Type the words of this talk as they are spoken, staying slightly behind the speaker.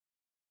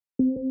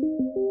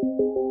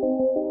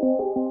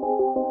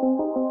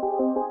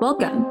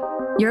Welcome.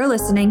 You're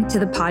listening to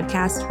the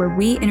podcast where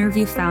we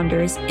interview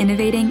founders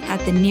innovating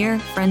at the near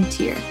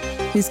frontier,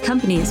 whose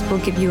companies will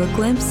give you a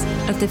glimpse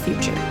of the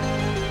future.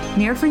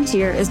 Near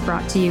Frontier is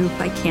brought to you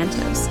by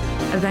Cantos,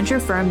 a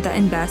venture firm that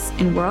invests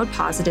in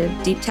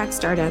world-positive deep tech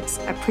startups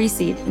at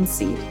pre-seed and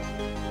seed.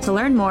 To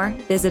learn more,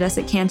 visit us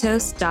at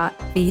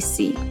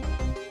cantos.vc.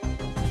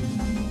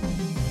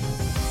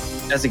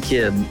 As a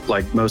kid,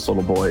 like most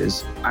little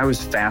boys, I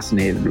was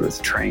fascinated with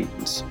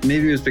trains.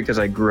 Maybe it was because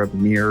I grew up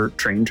near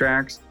train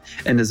tracks,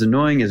 and as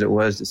annoying as it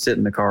was to sit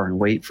in the car and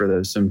wait for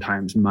those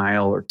sometimes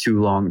mile or two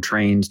long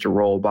trains to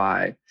roll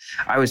by,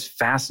 I was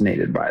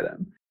fascinated by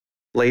them.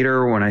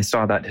 Later, when I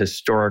saw that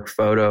historic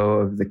photo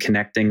of the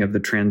connecting of the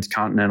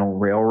Transcontinental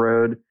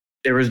Railroad,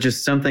 there was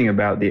just something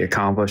about the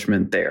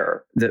accomplishment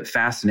there that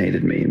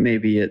fascinated me.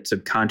 Maybe it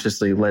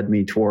subconsciously led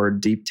me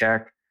toward deep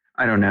tech.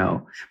 I don't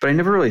know. But I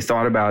never really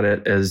thought about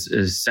it as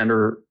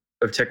center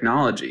of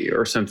technology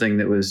or something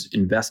that was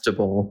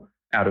investable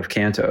out of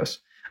Cantos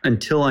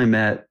until I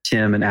met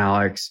Tim and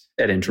Alex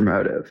at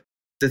Intramotev.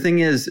 The thing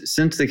is,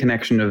 since the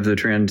connection of the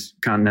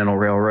Transcontinental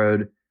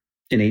Railroad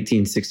in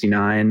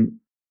 1869,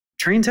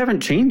 trains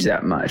haven't changed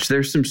that much.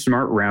 There's some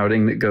smart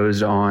routing that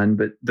goes on,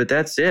 but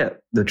that's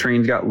it. The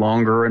trains got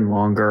longer and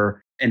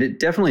longer, and it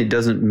definitely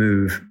doesn't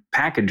move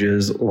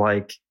packages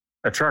like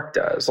a truck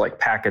does, like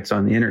packets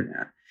on the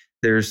internet.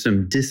 There's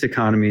some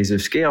diseconomies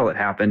of scale that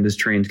happened as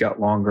trains got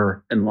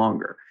longer and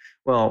longer.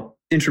 Well,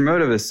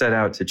 Intramotev has set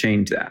out to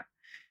change that.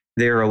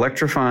 They're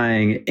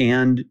electrifying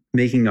and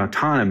making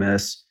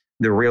autonomous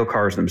the rail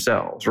cars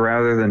themselves.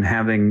 Rather than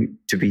having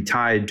to be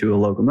tied to a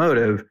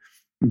locomotive,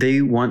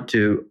 they want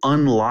to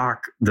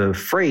unlock the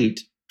freight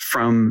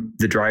from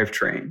the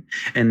drivetrain,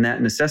 and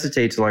that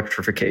necessitates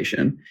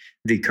electrification.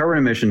 The carbon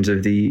emissions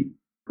of the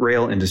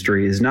rail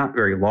industry is not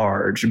very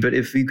large, but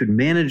if you could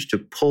manage to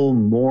pull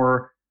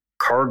more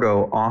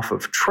cargo off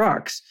of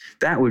trucks,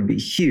 that would be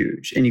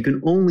huge. And you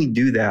can only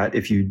do that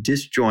if you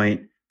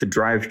disjoint the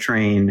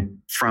drivetrain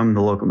from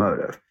the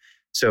locomotive.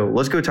 So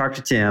let's go talk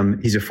to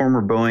Tim. He's a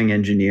former Boeing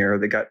engineer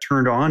that got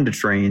turned on to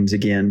trains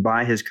again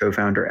by his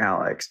co-founder,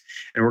 Alex.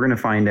 And we're going to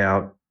find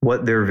out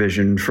what their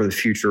vision for the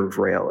future of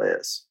rail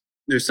is.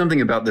 There's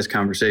something about this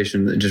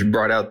conversation that just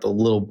brought out the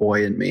little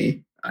boy in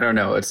me. I don't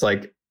know. It's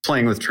like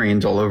playing with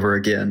trains all over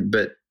again,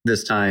 but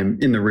this time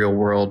in the real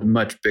world,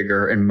 much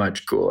bigger and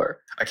much cooler.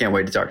 I can't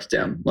wait to talk to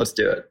Tim. Let's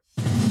do it.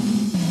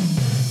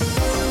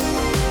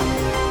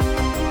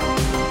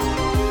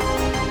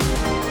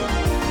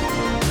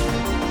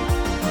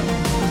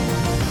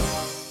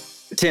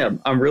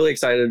 Tim, I'm really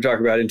excited to talk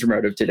about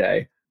Intramotev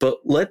today, but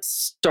let's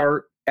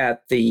start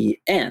at the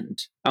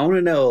end. I want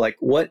to know,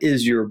 what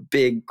is your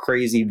big,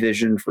 crazy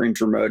vision for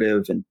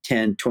Intramotev in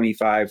 10,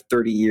 25,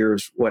 30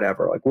 years,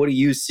 whatever? What do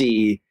you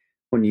see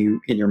when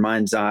you, in your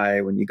mind's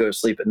eye, when you go to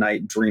sleep at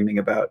night dreaming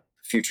about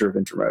the future of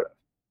Intramotev?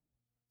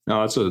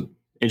 No, that's an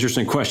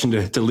interesting question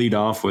to lead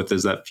off with,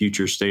 is that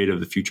future state of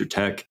the future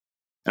tech.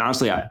 And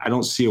honestly, I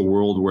don't see a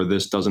world where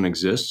this doesn't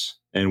exist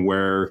and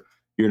where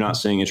you're not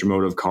seeing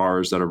Intramotev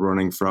cars that are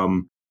running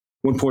from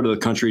one port of the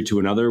country to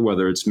another,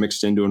 whether it's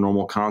mixed into a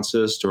normal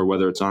consist or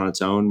whether it's on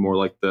its own, more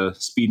like the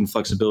speed and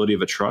flexibility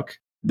of a truck.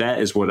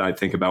 That is what I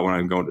think about when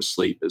I'm going to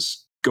sleep,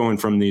 is going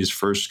from these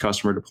first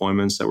customer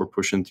deployments that we're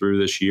pushing through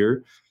this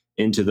year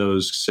into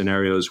those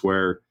scenarios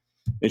where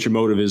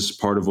Intramotev is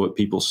part of what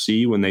people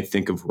see when they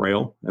think of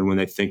rail and when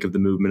they think of the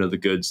movement of the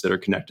goods that are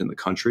connecting the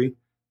country,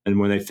 and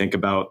when they think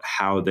about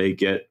how they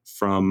get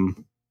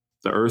from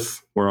the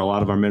earth, where a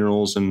lot of our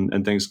minerals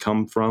and things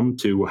come from,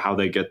 to how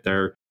they get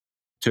their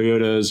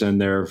Toyotas and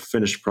their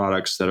finished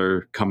products that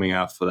are coming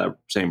out for that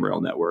same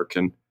rail network.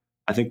 And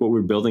I think what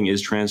we're building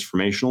is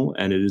transformational,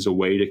 and it is a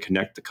way to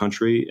connect the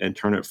country and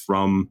turn it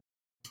from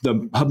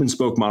the hub and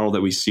spoke model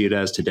that we see it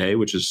as today,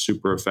 which is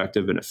super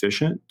effective and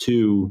efficient,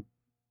 to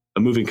a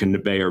moving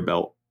conveyor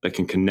belt that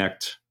can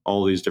connect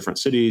all these different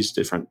cities,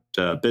 different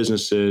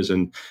businesses,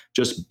 and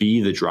just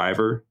be the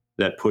driver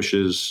that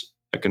pushes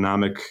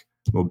economic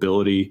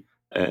mobility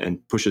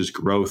and pushes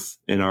growth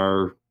in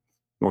our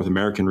North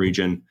American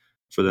region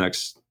for the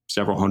next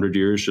several hundred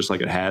years, just like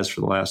it has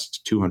for the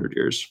last 200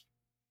 years.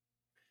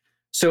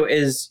 So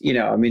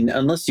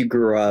unless you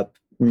grew up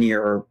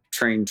near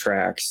train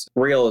tracks,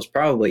 rail is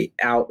probably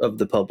out of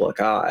the public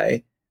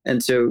eye.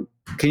 And so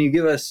can you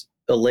give us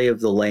a lay of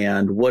the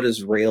land? What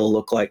does rail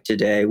look like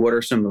today? What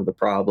are some of the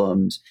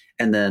problems?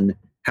 And then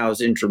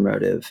how's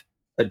Intramotev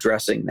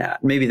addressing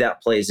that? Maybe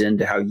that plays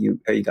into how you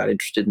got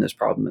interested in this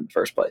problem in the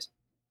first place.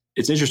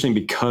 It's interesting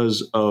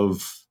because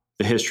of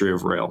the history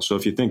of rail. So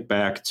if you think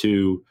back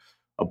to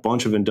a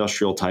bunch of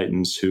industrial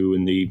titans who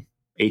in the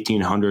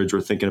 1800s were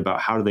thinking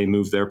about how do they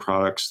move their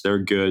products, their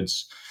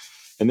goods,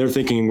 and they're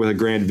thinking with a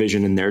grand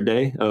vision in their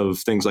day of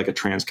things like a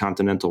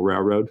transcontinental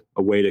railroad,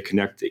 a way to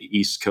connect the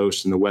East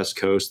Coast and the West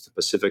Coast, the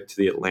Pacific to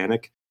the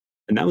Atlantic.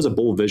 And that was a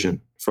bold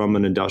vision from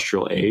an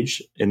industrial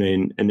age, in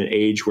an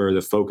age where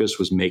the focus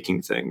was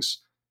making things.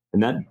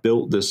 And that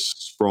built this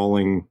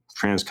sprawling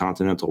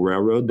transcontinental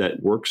railroad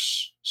that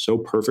works so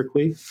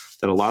perfectly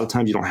that a lot of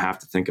times you don't have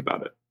to think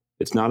about it.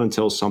 It's not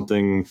until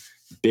something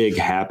big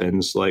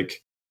happens,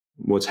 like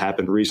what's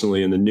happened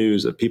recently in the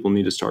news, that people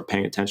need to start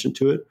paying attention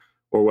to it,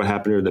 or what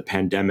happened during the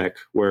pandemic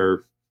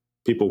where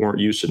people weren't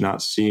used to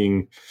not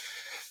seeing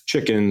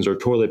chickens or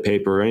toilet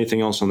paper or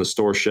anything else on the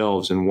store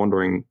shelves and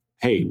wondering,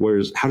 hey,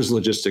 how does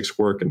logistics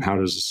work and how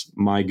does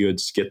my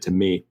goods get to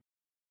me?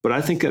 But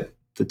I think at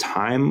the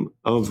time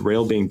of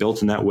rail being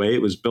built in that way,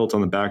 it was built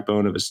on the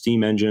backbone of a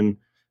steam engine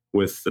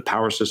with the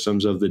power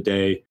systems of the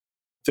day,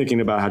 thinking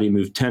about how do you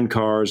move 10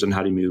 cars and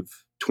how do you move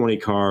 20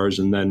 cars.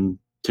 And then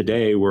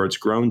today, where it's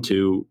grown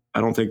to,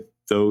 I don't think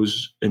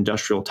those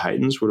industrial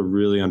titans would have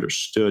really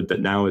understood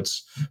that now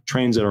it's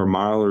trains that are a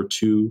mile or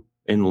two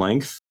in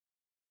length,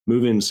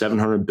 moving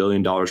 $700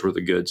 billion worth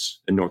of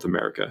goods in North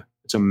America.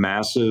 It's a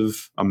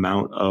massive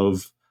amount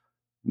of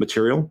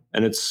material,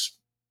 and it's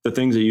the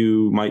things that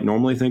you might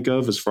normally think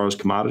of as far as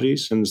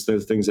commodities, and it's the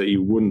things that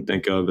you wouldn't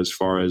think of as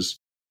far as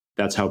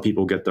that's how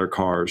people get their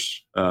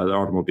cars, their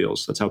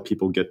automobiles. That's how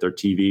people get their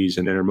TVs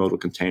and intermodal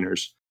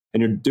containers.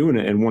 And you're doing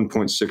it in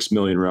 1.6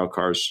 million rail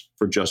cars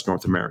for just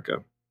North America.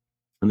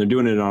 And they're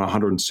doing it on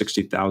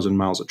 160,000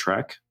 miles of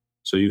track.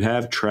 So you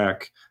have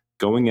track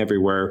going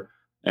everywhere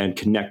and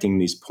connecting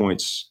these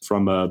points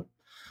from a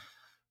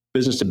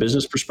business to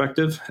business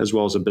perspective, as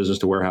well as a business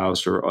to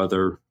warehouse or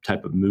other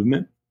type of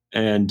movement.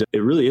 And it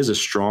really is a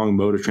strong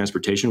mode of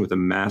transportation with a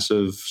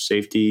massive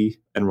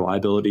safety and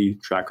reliability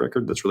track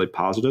record that's really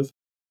positive.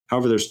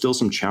 However, there's still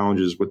some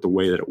challenges with the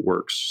way that it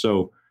works.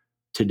 So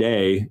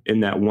today, in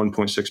that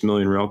 1.6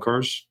 million rail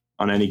cars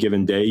on any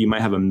given day, you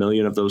might have 1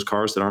 million of those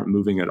cars that aren't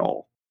moving at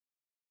all.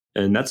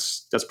 And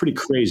that's pretty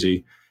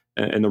crazy.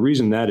 And the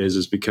reason that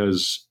is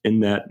because in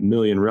that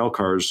million rail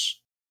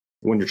cars,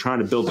 when you're trying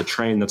to build a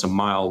train that's a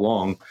mile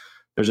long,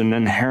 there's an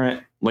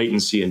inherent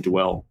latency and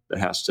dwell that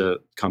has to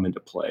come into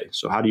play.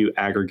 So how do you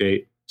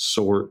aggregate,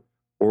 sort,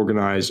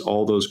 organize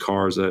all those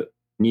cars that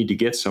need to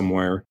get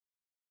somewhere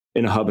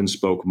in a hub and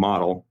spoke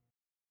model?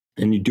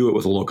 And you do it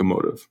with a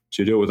locomotive.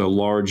 So you do it with a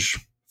large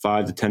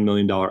 $5 to $10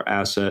 million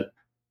asset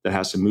that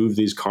has to move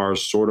these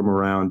cars, sort them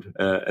around,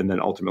 and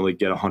then ultimately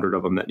get 100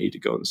 of them that need to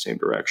go in the same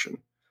direction.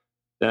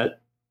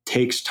 That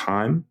takes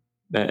time.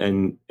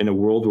 And in a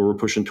world where we're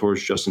pushing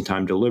towards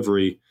just-in-time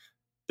delivery,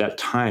 that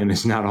time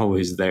is not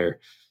always there.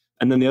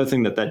 And then the other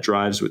thing that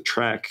drives with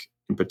track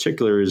in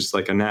particular is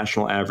like a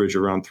national average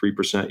around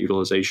 3%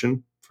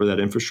 utilization for that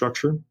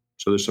infrastructure.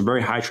 So there's some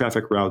very high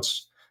traffic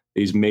routes,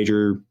 these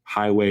major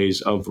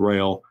highways of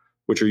rail,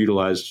 which are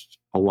utilized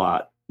a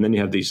lot. And then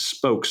you have these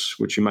spokes,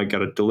 which you might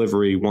get a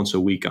delivery once a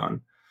week on.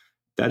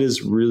 That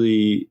is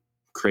really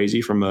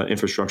crazy from an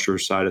infrastructure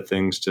side of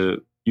things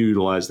to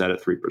utilize that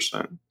at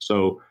 3%.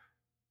 So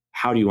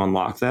how do you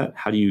unlock that?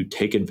 How do you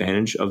take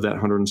advantage of that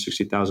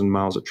 160,000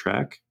 miles of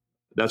track?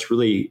 That's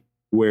really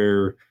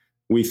where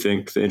we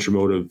think the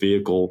Intramotev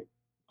vehicle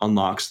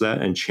unlocks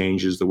that and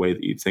changes the way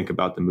that you think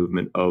about the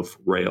movement of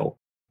rail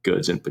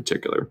goods in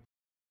particular.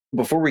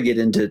 Before we get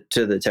into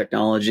the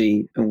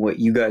technology and what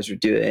you guys are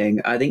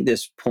doing, I think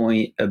this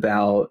point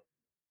about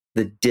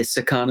the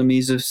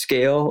diseconomies of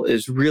scale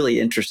is really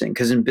interesting,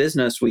 because in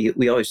business,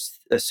 we always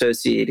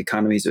associate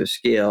economies of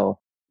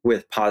scale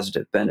with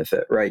positive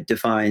benefit, right?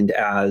 Defined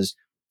as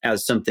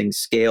something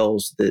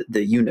scales,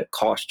 the unit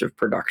cost of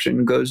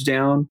production goes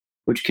down,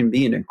 which can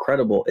be an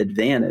incredible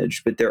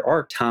advantage. But there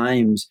are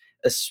times,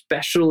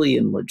 especially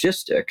in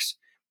logistics,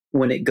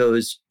 when it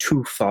goes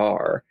too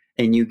far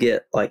and you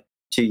get, like,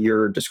 to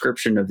your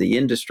description of the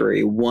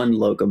industry, one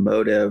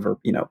locomotive or,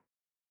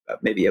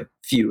 maybe a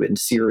few in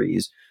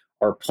series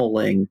are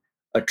pulling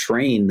a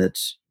train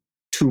that's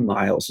 2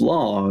 miles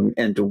long.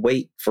 And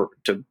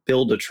to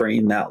build a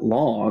train that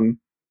long,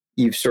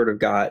 you've sort of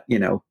got,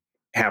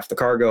 half the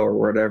cargo or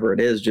whatever it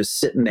is just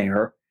sitting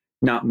there,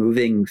 not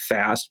moving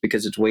fast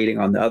because it's waiting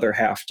on the other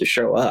half to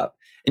show up.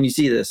 And you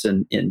see this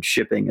in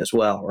shipping as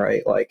well,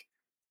 right? Like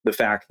the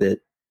fact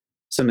that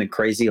something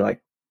crazy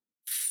like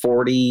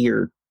 40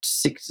 or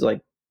 6,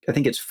 like I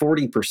think it's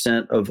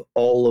 40% of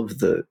all of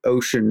the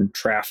ocean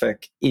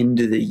traffic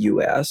into the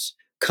US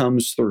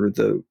comes through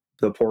the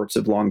ports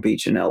of Long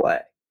Beach and LA,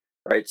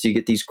 right? So you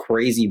get these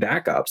crazy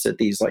backups at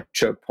these like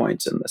choke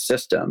points in the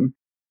system.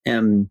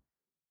 And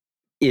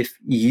if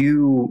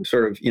you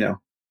sort of,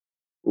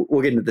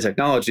 we'll get into the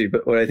technology,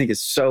 but what I think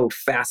is so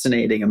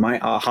fascinating and my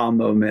aha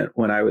moment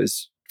when I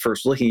was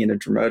first looking at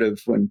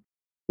Intramotev when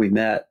we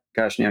met,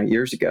 now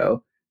years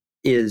ago,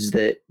 is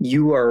that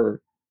you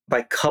are,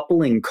 by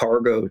coupling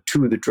cargo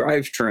to the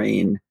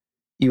drivetrain,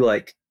 you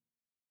like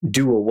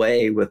do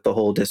away with the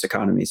whole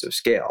diseconomies of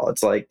scale.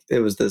 It's like, it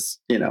was this,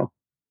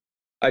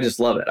 I just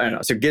love it. I don't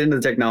know. So get into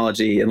the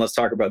technology and let's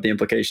talk about the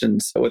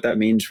implications of what that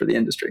means for the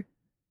industry.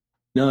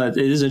 No, it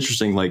is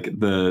interesting. Like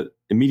the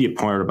immediate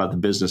part about the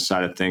business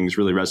side of things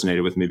really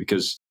resonated with me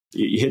because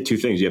you hit two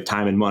things. You have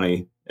time and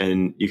money,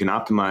 and you can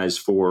optimize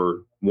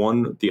for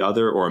one, the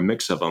other, or a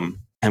mix of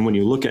them. And when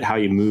you look at how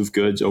you move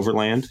goods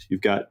overland,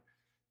 you've got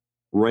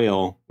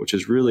rail, which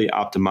is really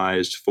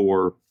optimized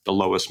for the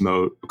lowest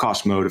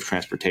cost mode of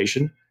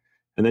transportation.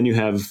 And then you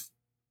have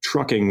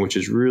trucking, which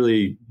is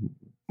really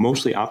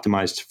mostly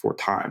optimized for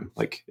time.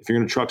 Like if you're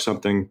going to truck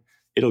something,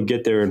 it'll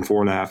get there in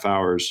 4.5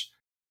 hours,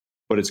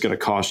 but it's going to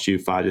cost you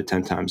 5 to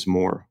 10 times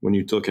more. When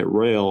you look at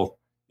rail,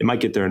 it might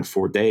get there in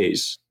 4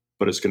 days,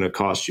 but it's going to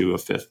cost you a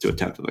fifth to a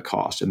tenth of the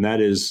cost. And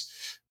that is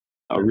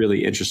a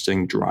really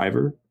interesting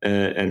driver.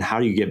 And how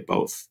do you get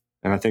both?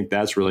 And I think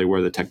that's really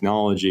where the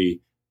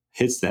technology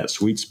hits that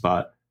sweet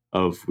spot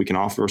of we can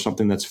offer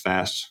something that's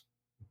fast,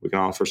 we can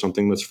offer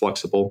something that's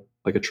flexible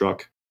like a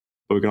truck,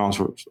 but we can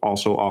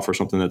also offer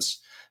something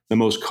that's the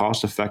most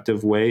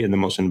cost-effective way and the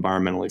most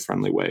environmentally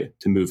friendly way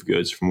to move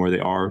goods from where they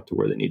are to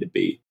where they need to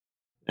be.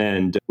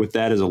 And with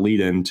that as a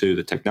lead-in to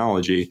the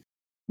technology,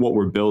 what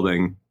we're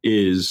building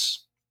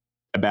is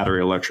a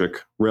battery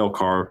electric rail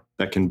car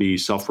that can be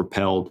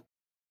self-propelled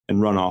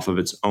and run off of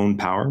its own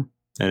power.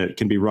 And it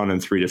can be run in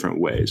 3 different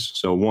ways.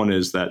 So one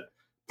is that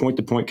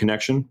point-to-point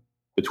connection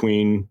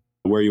between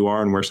where you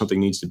are and where something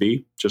needs to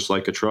be, just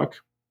like a truck.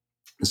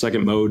 The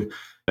second mode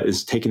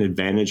is taking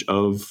advantage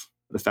of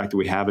the fact that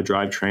we have a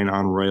drivetrain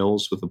on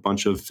rails with a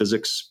bunch of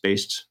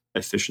physics-based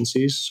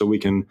efficiencies. So we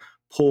can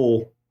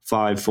pull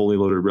 5 fully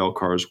loaded rail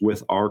cars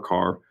with our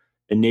car,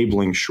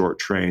 enabling short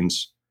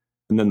trains.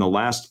 And then the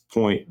last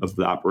point of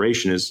the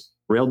operation is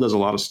rail does a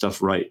lot of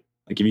stuff right.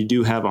 Like if you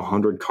do have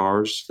 100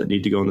 cars that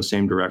need to go in the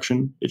same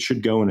direction, it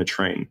should go in a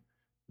train.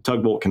 The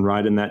tugboat can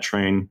ride in that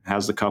train,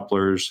 has the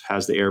couplers,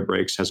 has the air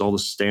brakes, has all the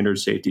standard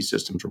safety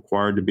systems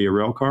required to be a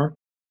rail car.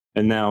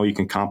 And now you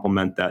can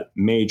complement that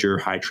major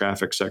high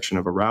traffic section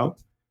of a route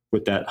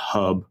with that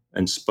hub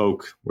and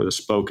spoke, where the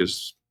spoke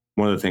is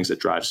one of the things that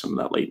drives some of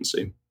that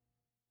latency.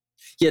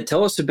 Yeah,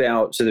 tell us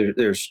about, so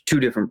there's 2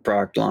 different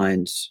product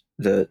lines,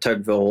 the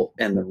tugboat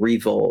and the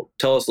revolt.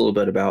 Tell us a little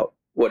bit about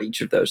what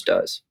each of those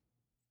does.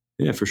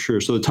 Yeah, for sure.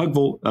 So the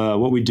tugboat,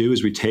 what we do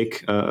is we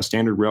take a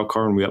standard rail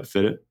car and we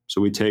upfit it. So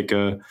we take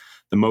the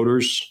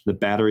motors, the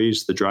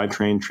batteries, the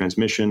drivetrain,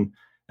 transmission,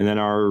 and then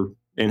our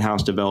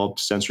in-house developed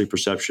sensory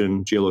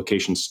perception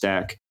geolocation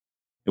stack,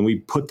 and we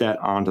put that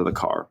onto the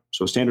car.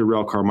 So a standard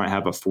rail car might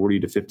have a 40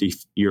 to 50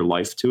 year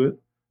life to it,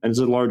 and it's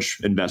a large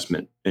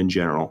investment in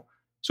general.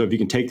 So if you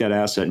can take that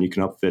asset and you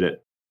can upfit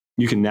it,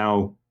 you can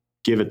now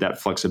give it that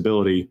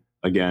flexibility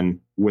again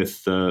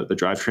with the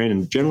drivetrain.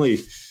 And generally,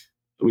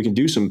 we can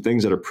do some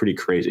things that are pretty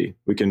crazy.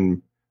 We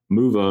can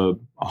move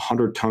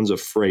 100 tons of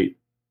freight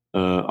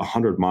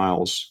 100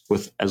 miles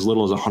with as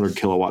little as 100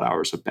 kilowatt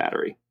hours of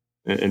battery.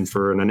 And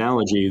for an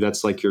analogy,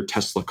 that's like your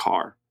Tesla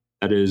car.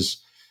 That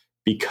is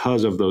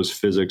because of those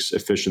physics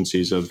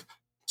efficiencies of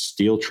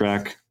steel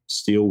track,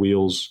 steel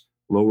wheels,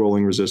 low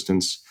rolling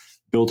resistance,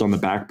 built on the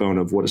backbone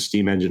of what a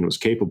steam engine was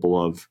capable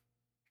of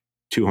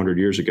 200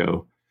 years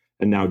ago,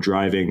 and now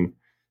driving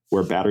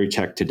where battery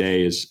tech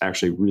today is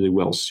actually really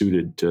well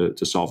suited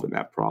to solving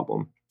that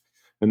problem.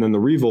 And then the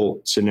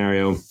revolt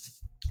scenario,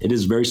 it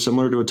is very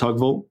similar to a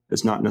tugboat.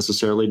 It's not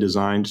necessarily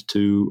designed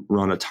to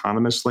run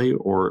autonomously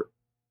or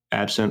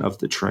absent of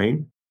the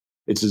train.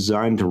 It's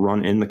designed to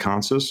run in the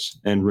consist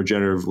and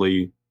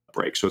regeneratively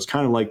brake. So it's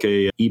kind of like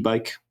a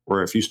e-bike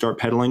where if you start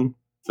pedaling,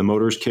 the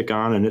motors kick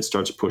on and it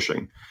starts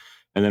pushing.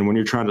 And then when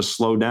you're trying to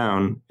slow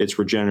down, it's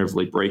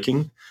regeneratively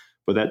braking.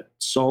 But that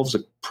solves a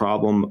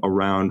problem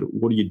around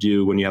what do you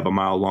do when you have a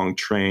mile-long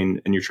train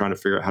and you're trying to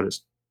figure out how to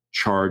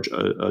charge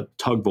a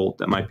tugboat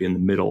that might be in the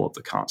middle of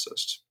the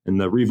consist. In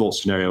the revolt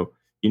scenario,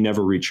 you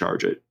never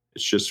recharge it.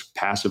 It's just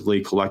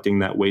passively collecting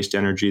that waste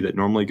energy that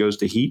normally goes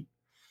to heat.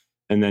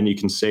 And then you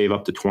can save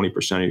up to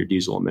 20% of your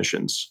diesel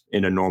emissions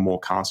in a normal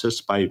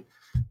consist by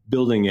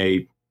building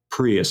a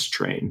Prius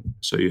train.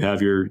 So you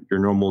have your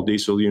normal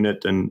diesel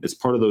unit, and it's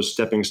part of those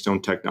stepping stone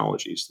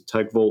technologies. The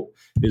tugboat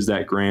is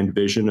that grand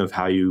vision of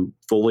how you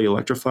fully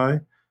electrify.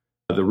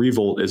 The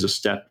revolt is a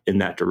step in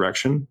that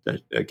direction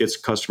that gets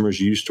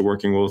customers used to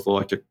working with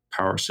electric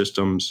power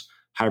systems,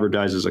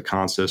 hybridizes a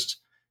consist.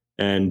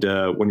 And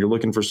when you're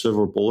looking for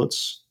silver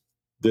bullets,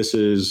 this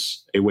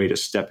is a way to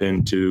step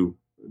into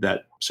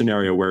that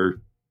scenario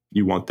where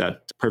you want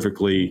that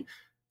perfectly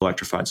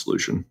electrified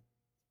solution.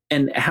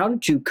 And how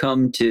did you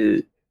come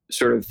to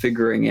sort of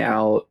figuring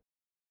out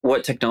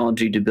what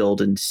technology to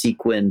build in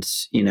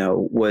sequence?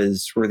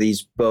 Were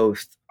these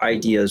both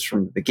ideas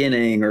from the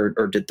beginning,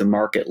 or did the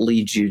market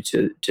lead you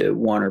to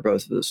one or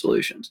both of the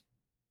solutions?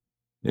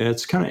 Yeah,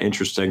 it's kind of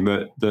interesting.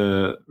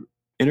 The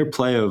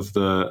interplay of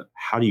the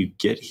how do you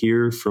get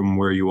here from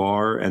where you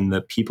are and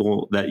the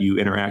people that you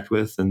interact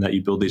with and that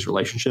you build these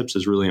relationships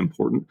is really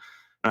important.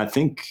 And I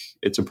think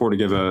it's important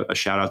to give a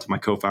shout out to my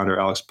co-founder,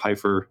 Alex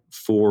Pfeiffer,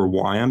 for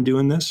why I'm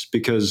doing this,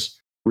 because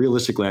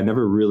realistically, I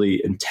never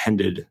really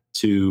intended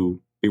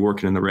to be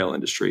working in the rail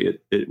industry.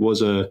 It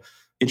was a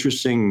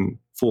interesting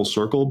full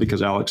circle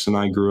because Alex and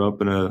I grew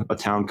up in a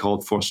town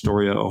called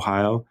Fostoria,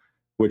 Ohio,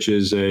 which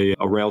is a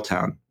rail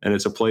town. And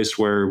it's a place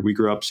where we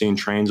grew up seeing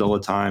trains all the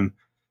time.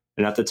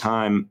 And at the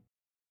time,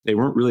 they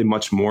weren't really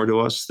much more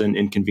to us than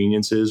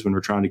inconveniences when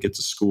we're trying to get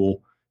to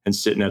school and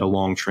sitting at a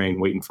long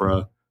train waiting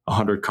for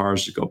 100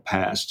 cars to go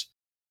past.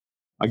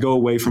 I go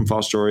away from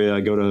Fostoria, I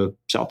go to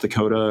South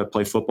Dakota,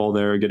 play football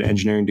there, get an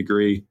engineering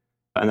degree,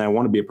 and then I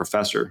want to be a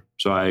professor.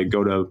 So I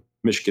go to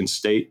Michigan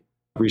State,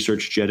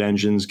 research jet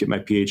engines, get my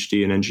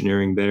PhD in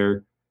engineering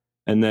there.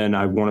 And then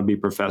I want to be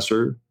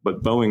professor,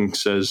 but Boeing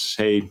says,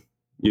 hey,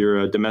 you're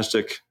a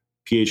domestic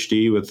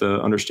PhD with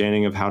an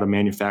understanding of how to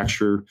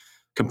manufacture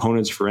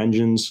components for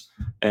engines,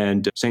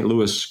 and St.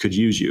 Louis could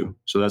use you.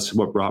 So that's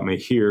what brought me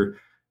here.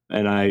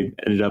 And I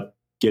ended up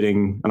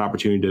getting an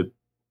opportunity to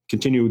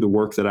continue the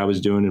work that I was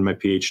doing in my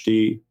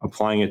PhD,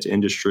 applying it to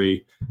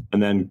industry,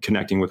 and then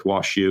connecting with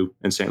WashU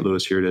in St.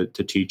 Louis here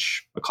to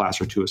teach a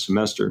class or two a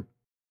semester.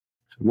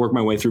 Worked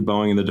my way through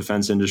Boeing in the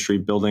defense industry,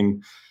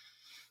 building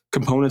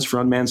components for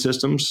unmanned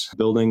systems,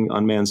 building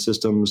unmanned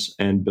systems,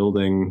 and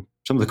building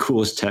some of the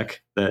coolest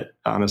tech that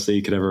honestly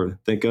you could ever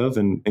think of,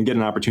 and get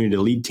an opportunity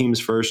to lead teams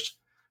first,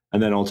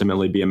 and then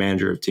ultimately be a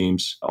manager of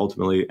teams,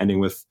 ultimately ending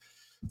with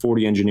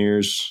 40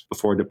 engineers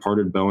before I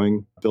departed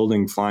Boeing,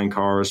 building flying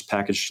cars,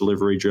 package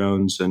delivery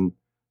drones, and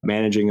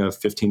managing a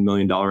 $15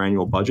 million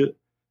annual budget.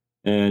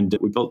 And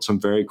we built some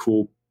very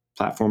cool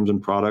platforms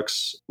and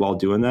products while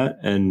doing that.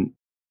 And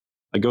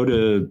I go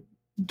to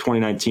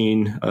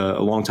 2019,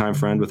 a longtime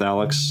friend with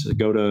Alex, I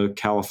go to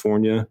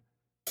California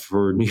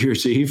for New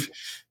Year's Eve,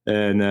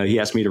 and he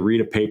asked me to read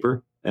a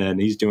paper,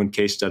 and he's doing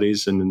case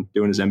studies and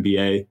doing his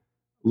MBA,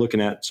 looking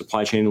at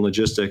supply chain and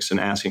logistics and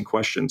asking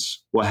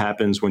questions. What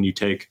happens when you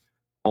take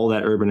all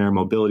that urban air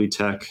mobility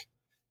tech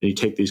and you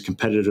take these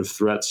competitive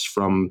threats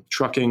from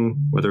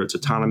trucking, whether it's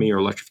autonomy or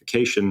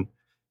electrification,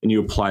 and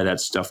you apply that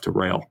stuff to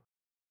rail?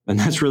 And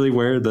that's really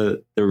where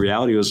the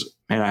reality was,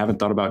 man, I haven't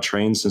thought about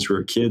trains since we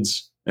were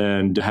kids,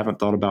 and haven't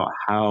thought about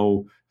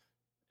how,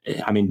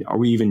 I mean, are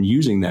we even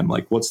using them?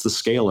 Like, what's the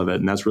scale of it?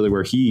 And that's really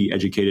where he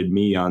educated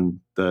me on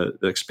the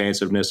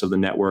expansiveness of the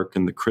network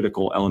and the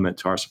critical element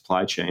to our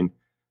supply chain.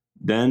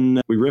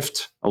 Then we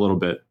riffed a little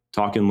bit,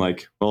 talking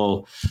like,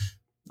 well,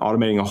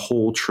 automating a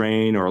whole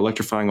train or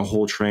electrifying a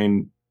whole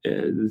train,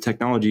 the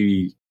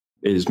technology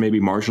is maybe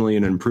marginally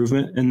an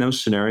improvement in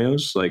those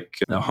scenarios, like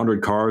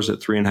 100 cars at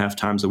 3.5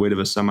 times the weight of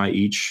a semi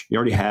each. You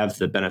already have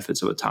the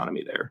benefits of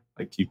autonomy there.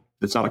 Like,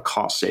 it's not a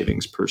cost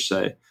savings per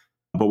se,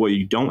 but what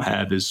you don't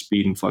have is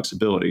speed and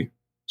flexibility.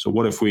 So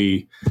what if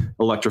we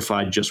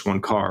electrified just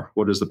one car?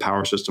 What does the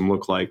power system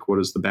look like? What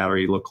does the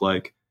battery look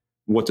like?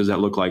 What does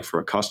that look like for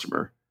a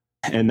customer?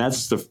 And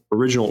that's the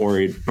original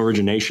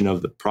origination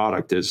of the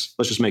product is,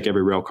 let's just make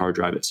every rail car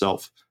drive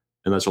itself,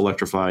 and let's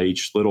electrify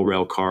each little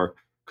rail car,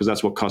 because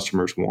that's what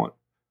customers want.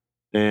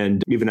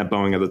 And even at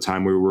Boeing at the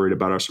time, we were worried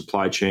about our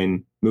supply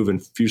chain moving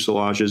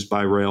fuselages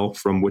by rail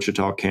from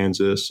Wichita,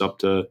 Kansas up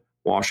to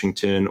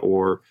Washington,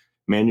 or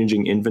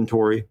managing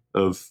inventory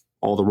of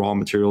all the raw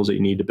materials that you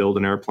need to build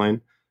an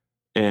airplane.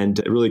 And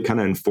it really kind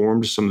of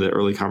informed some of the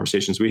early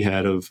conversations we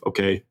had of,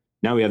 okay,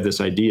 now we have this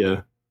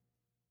idea,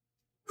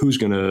 who's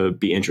going to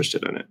be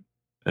interested in it?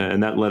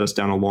 And that led us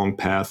down a long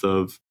path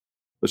of,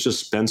 let's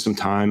just spend some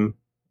time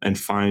and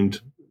find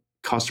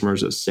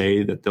customers that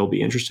say that they'll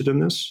be interested in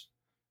this.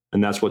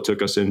 And that's what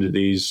took us into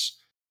these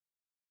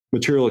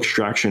material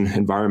extraction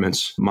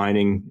environments,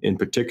 mining in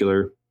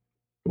particular,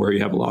 where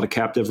you have a lot of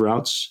captive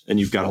routes and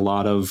you've got a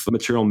lot of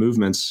material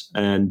movements.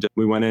 And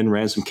we went in,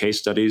 ran some case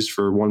studies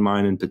for one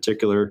mine in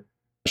particular,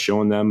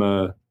 showing them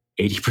a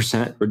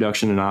 80%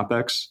 reduction in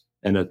OpEx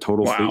and a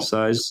total fleet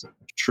size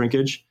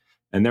shrinkage.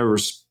 And their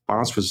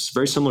response was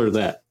very similar to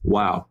that.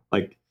 Wow,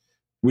 like,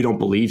 we don't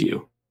believe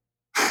you,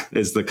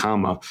 is the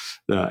comma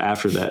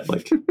after that.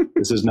 Like,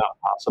 this is not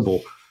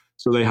possible.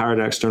 So they hired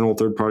an external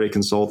third-party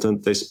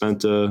consultant. They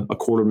spent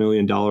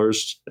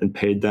 $250,000 and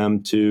paid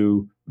them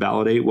to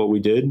validate what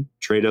we did,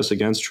 trade us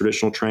against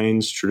traditional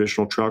trains,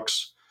 traditional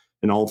trucks,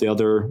 and all the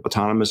other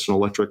autonomous and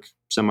electric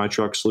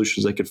semi-truck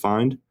solutions they could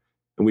find.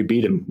 And we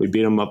beat them. We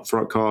beat them up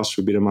front costs.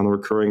 We beat them on the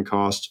recurring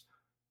cost.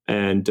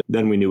 And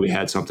then we knew we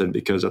had something,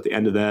 because at the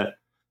end of that,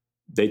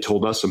 they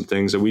told us some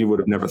things that we would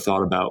have never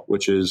thought about,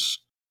 which is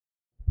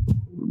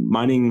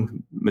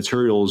mining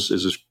materials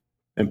is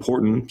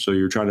important. So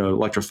you're trying to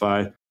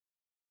electrify.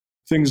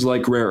 Things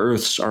like rare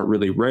earths aren't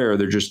really rare.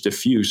 They're just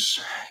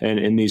diffuse. And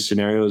in these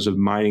scenarios of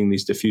mining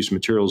these diffuse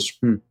materials,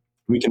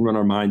 we can run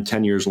our mine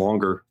 10 years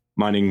longer,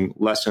 mining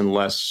less and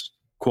less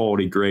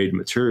quality grade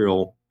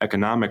material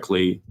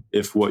economically,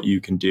 if what you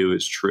can do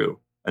is true.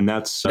 And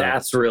that's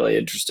really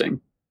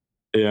interesting.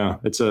 Yeah,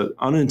 it's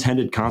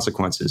unintended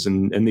consequences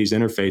and these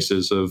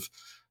interfaces of,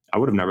 I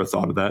would have never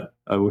thought of that.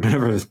 I would have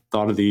never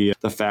thought of the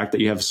fact that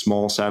you have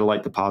small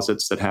satellite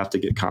deposits that have to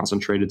get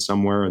concentrated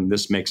somewhere, and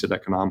this makes it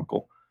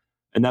economical.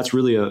 And that's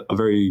really a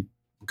very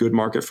good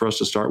market for us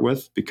to start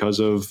with,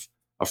 because of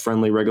a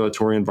friendly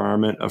regulatory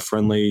environment, a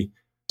friendly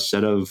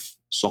set of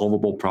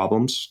solvable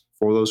problems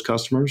for those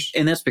customers.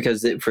 And that's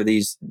because for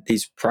these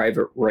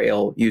private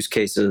rail use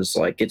cases,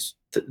 like, it's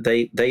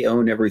they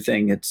own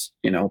everything. It's,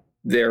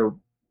 their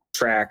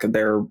track,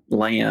 their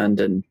land,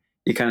 and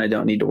you kind of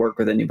don't need to work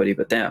with anybody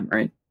but them,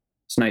 right?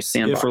 It's a nice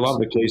sandbox. Yeah, for a lot of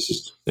the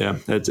cases. Yeah,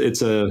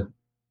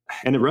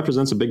 and it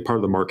represents a big part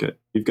of the market.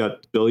 You've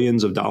got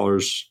billions of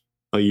dollars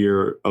a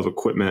year of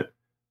equipment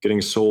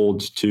getting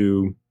sold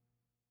to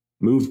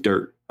move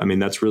dirt. I mean,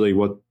 that's really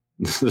what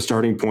the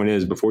starting point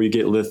is. Before you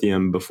get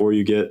lithium, before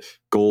you get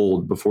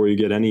gold, before you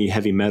get any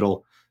heavy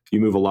metal,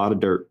 you move a lot of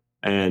dirt.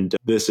 And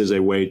this is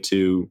a way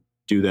to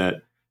do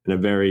that in a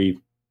very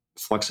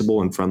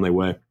flexible and friendly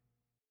way.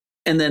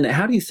 And then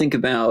how do you think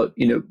about,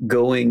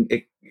 going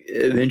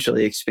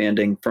eventually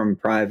expanding from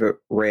private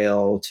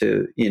rail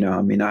to,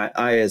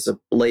 I as a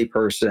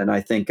layperson,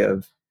 I think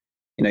of,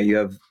 you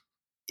have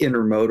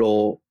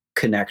intermodal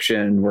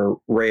connection where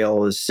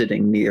rail is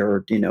sitting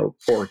near,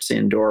 ports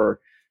and/or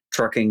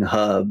trucking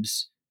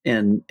hubs,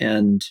 and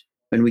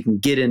we can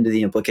get into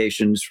the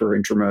implications for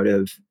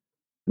Intramotev,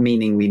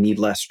 meaning we need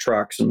less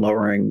trucks and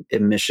lowering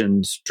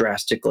emissions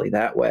drastically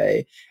that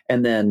way.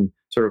 And then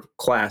sort of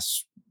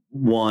class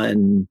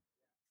one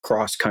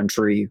cross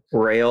country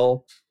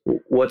rail.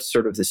 What's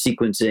sort of the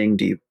sequencing?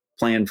 Do you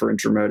plan for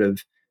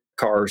Intramotev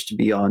cars to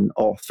be on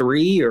all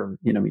three, or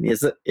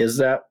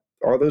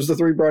are those the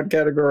three broad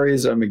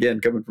categories? I'm again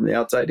coming from the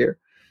outside here.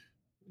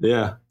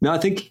 Yeah, no, I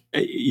think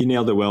you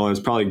nailed it well, and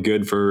it's probably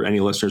good for any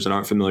listeners that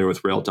aren't familiar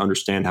with rail to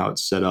understand how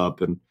it's set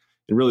up. And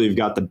really, you've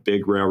got the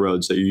big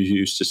railroads that you're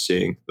used to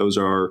seeing. Those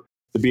are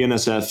the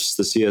BNSFs,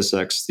 the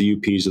CSX, the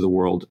UPs of the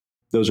world.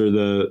 Those are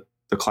the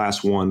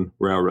class one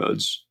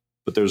railroads.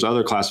 But there's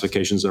other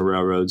classifications of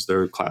railroads.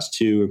 There are class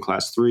 2 and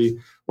class 3.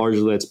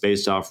 Largely, it's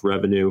based off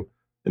revenue,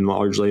 and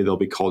largely they'll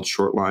be called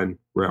short line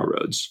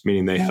railroads,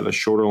 meaning they have a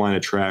shorter line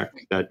of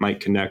track that might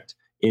connect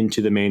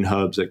into the main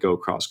hubs that go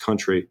across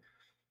country.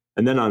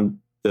 And then on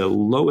the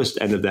lowest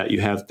end of that,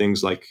 you have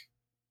things like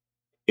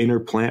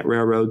interplant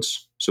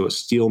railroads. So a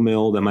steel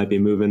mill that might be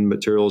moving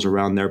materials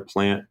around their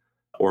plant,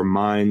 or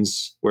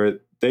mines where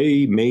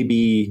they may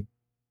be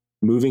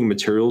moving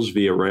materials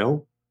via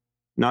rail,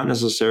 not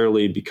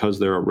necessarily because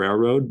they're a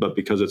railroad, but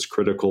because it's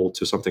critical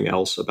to something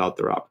else about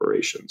their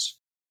operations.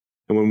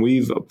 And when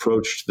we've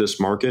approached this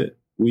market,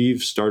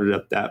 we've started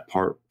at that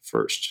part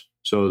first.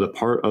 So the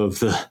part of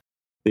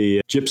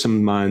the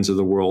gypsum mines of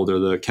the world, or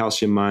the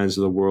calcium mines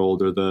of the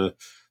world, or the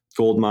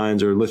gold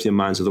mines or lithium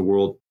mines of the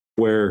world,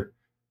 where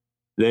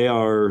they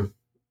are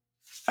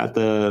at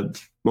the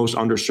most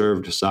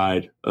underserved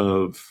side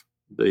of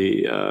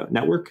the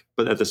network,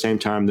 but at the same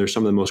time, they're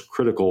some of the most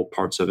critical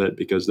parts of it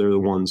because they're the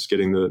ones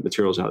getting the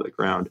materials out of the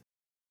ground.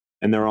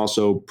 And they're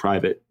also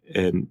private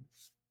and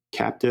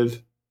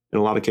captive in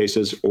a lot of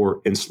cases,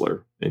 or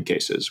insular in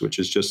cases, which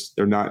is just,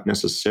 they're not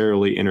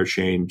necessarily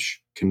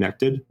interchange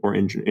connected or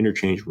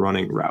interchange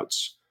running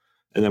routes.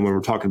 And then when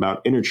we're talking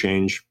about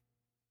interchange,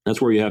 that's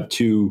where you have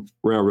two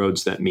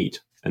railroads that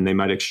meet, and they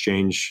might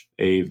exchange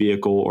a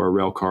vehicle or a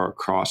rail car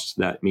across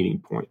that meeting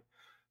point.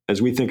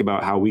 As we think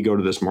about how we go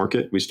to this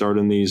market, we start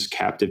in these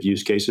captive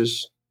use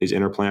cases, these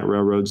interplant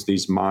railroads,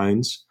 these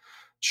mines,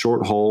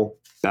 short haul,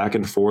 back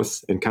and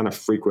forth, and kind of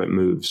frequent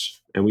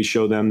moves. And we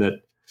show them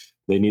that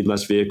they need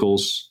less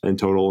vehicles in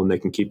total and they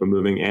can keep them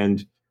moving.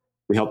 And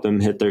we help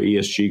them hit their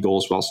ESG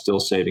goals while still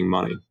saving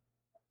money.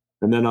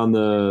 And then on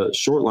the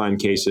short line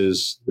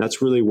cases,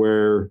 that's really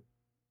where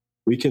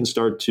we can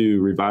start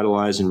to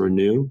revitalize and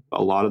renew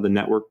a lot of the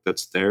network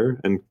that's there,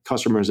 and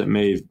customers that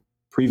may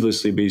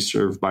previously be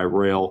served by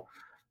rail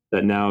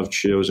that now have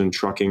chosen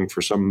trucking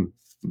for some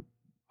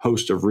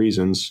host of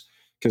reasons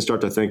can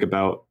start to think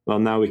about, well,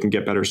 now we can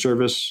get better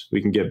service,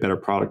 we can get better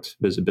product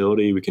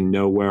visibility, we can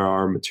know where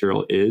our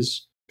material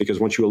is. Because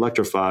once you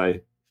electrify,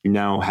 you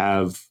now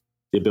have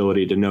the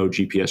ability to know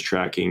GPS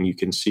tracking. You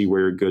can see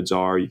where your goods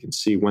are, you can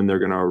see when they're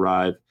going to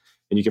arrive,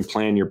 and you can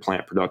plan your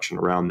plant production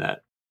around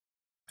that.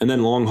 And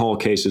then long haul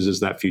cases is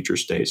that future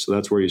state. So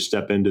that's where you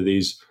step into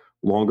these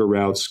longer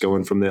routes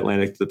going from the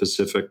Atlantic to the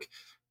Pacific,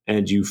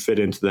 and you fit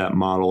into that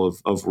model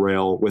of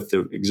rail with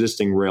the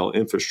existing rail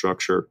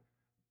infrastructure,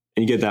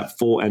 and you get that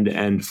full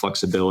end-to-end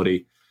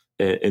flexibility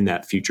in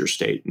that future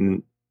state.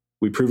 And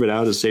we prove it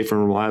out as safe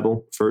and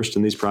reliable first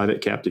in these private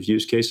captive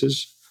use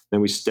cases.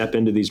 Then we step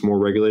into these more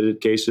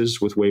regulated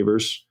cases with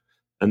waivers,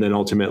 and then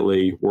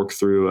ultimately work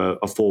through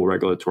a full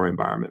regulatory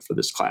environment for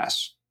this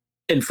class.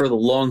 And for the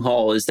long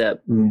haul, is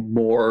that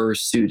more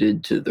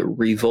suited to the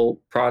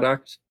Revolt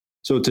product?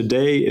 So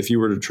today, if you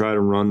were to try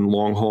to run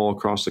long haul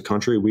across the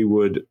country, we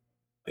would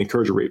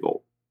encourage a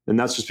Revolt. And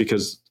that's just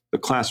because the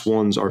class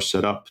ones are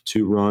set up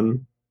to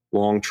run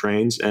long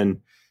trains. And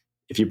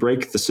if you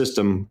break the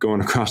system going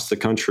across the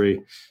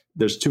country,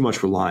 there's too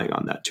much relying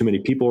on that. Too many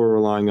people are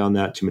relying on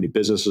that. Too many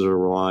businesses are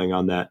relying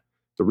on that.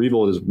 The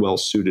Revolt is well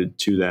suited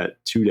to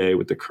that today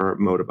with the current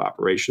mode of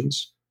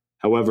operations.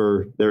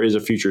 However, there is a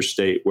future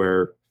state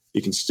where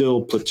you can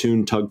still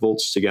platoon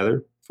tugbolts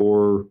together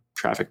for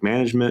traffic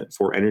management,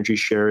 for energy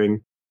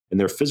sharing, and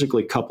they're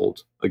physically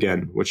coupled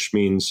again, which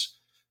means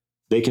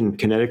they can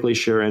kinetically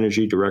share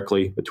energy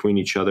directly between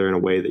each other in a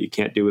way that you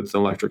can't do with an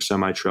electric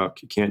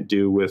semi-truck, you can't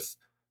do with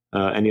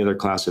any other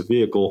class of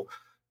vehicle.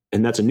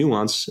 And that's a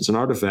nuance, it's an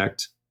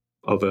artifact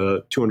of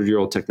a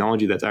 200-year-old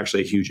technology that's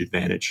actually a huge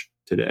advantage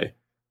today.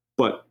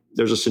 But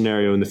there's a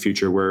scenario in the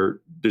future where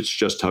it's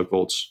just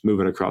tugbolts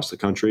moving across the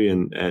country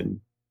and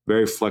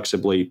very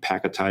flexibly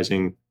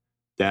packetizing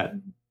that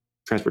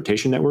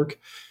transportation network.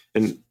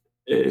 And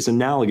it's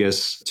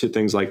analogous to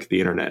things like the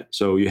internet.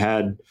 So you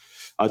had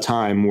a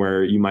time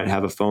where you might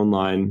have a phone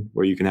line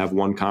where you can have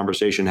one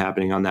conversation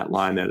happening on that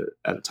line at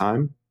a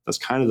time. That's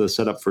kind of the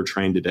setup for a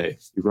train today.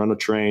 You run a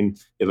train,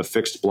 you have a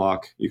fixed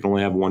block, you can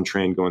only have one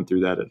train going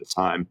through that at a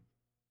time.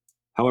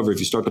 However, if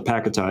you start to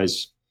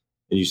packetize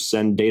and you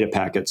send data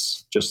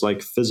packets, just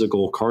like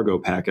physical cargo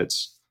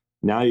packets,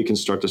 now you can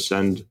start to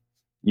send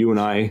you and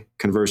I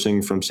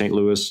conversing from St.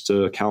 Louis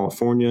to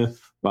California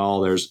while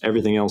there's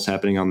everything else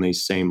happening on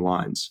these same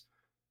lines.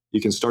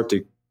 You can start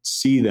to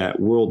see that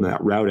world and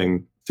that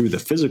routing through the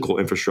physical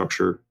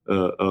infrastructure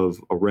of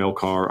a rail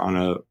car on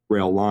a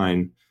rail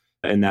line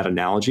in that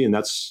analogy. And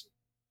it's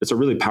a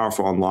really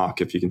powerful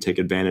unlock if you can take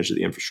advantage of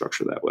the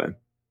infrastructure that way.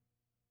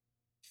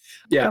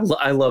 Yeah,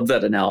 I love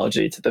that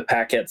analogy to the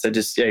packets. I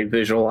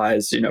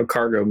visualize,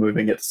 cargo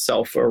moving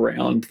itself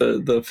around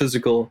the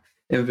physical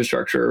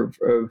infrastructure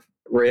of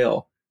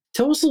rail.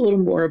 Tell us a little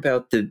more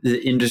about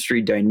the industry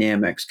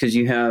dynamics, because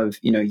you have,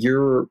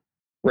 you're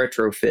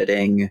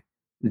retrofitting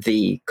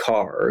the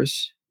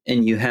cars,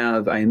 and you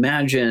have, I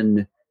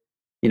imagine,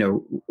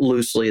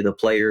 loosely the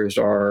players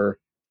are,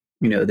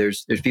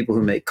 there's people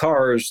who make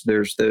cars,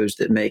 there's those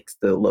that make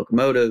the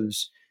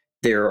locomotives,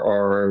 there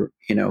are,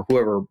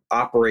 whoever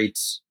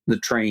operates the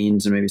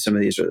trains, and maybe some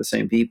of these are the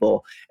same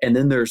people, and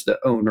then there's the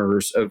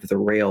owners of the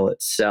rail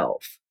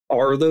itself.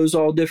 Are those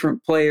all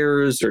different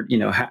players, or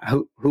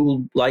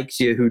who likes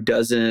you, who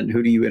doesn't,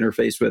 who do you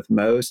interface with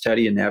most? How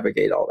do you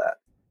navigate all that?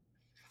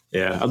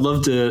 Yeah, I'd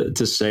love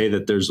to say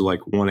that there's like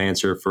one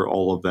answer for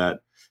all of that,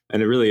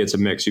 and it's a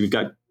mix. You've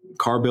got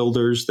car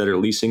builders that are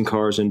leasing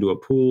cars into a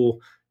pool.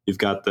 You've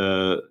got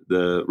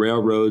the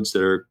railroads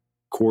that are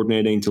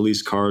coordinating to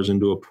lease cars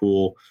into a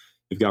pool.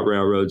 You've got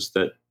railroads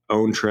that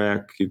own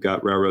track. You've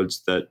got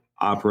railroads that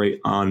operate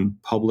on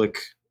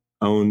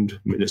public-owned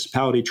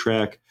municipality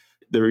track.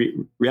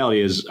 The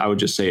reality is, I would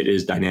just say it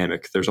is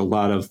dynamic. There's a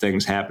lot of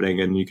things happening,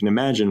 and you can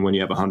imagine when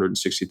you have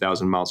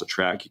 160,000 miles of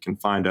track, you can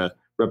find a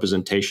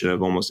representation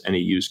of almost any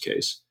use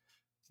case.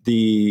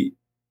 The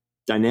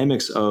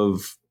dynamics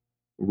of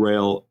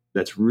rail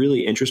that's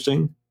really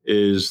interesting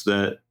is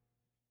that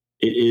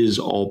it is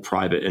all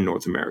private in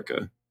North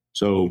America.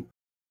 So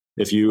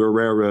if you're a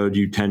railroad,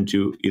 you tend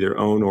to either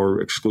own or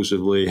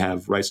exclusively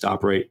have rights to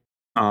operate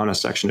on a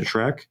section of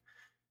track.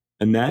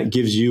 And that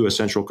gives you a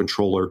central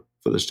controller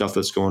for the stuff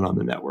that's going on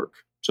the network.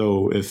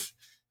 So if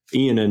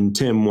Ian and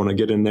Tim want to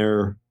get in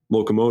their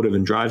locomotive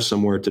and drive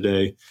somewhere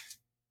today,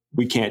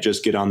 we can't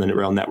just get on the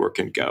rail network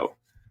and go.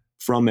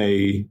 From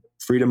a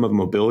freedom of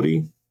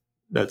mobility,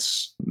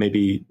 that's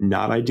maybe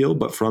not ideal,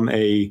 but from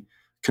a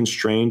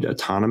constrained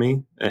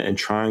autonomy and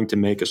trying to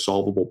make a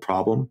solvable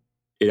problem,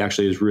 it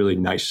actually is really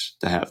nice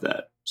to have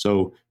that.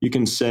 So you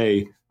can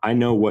say, I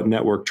know what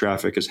network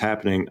traffic is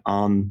happening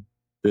on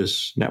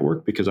this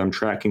network because I'm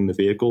tracking the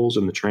vehicles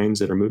and the trains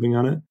that are moving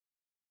on it.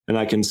 And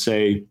I can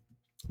say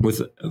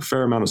with a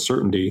fair amount of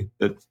certainty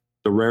that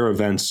the rare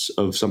events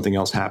of something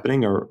else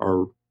happening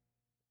are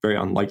very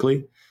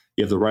unlikely.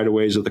 You have the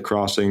right-of-ways of the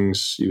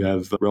crossings, you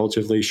have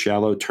relatively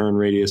shallow turn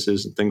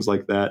radiuses and things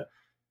like that.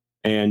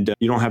 And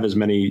you don't have as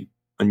many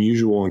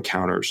unusual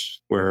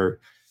encounters where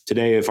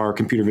today, if our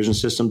computer vision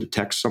system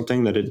detects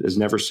something that it has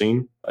never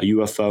seen, a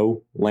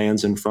UFO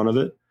lands in front of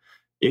it,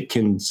 it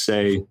can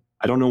say,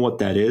 I don't know what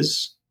that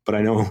is, but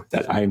I know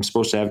that I am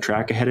supposed to have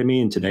track ahead of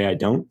me, and today I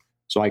don't,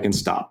 so I can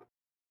stop.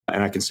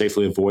 And I can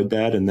safely avoid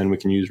that, and then we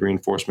can use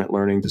reinforcement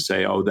learning to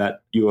say, oh,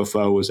 that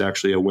UFO was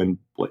actually a wind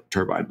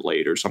turbine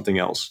blade or something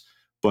else,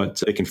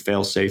 but it can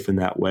fail safe in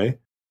that way.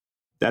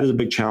 That is a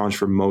big challenge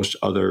for most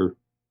other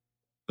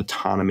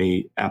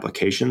autonomy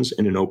applications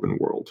in an open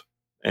world.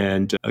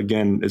 And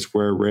again, it's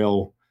where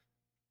rail,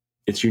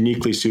 it's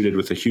uniquely suited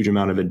with a huge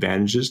amount of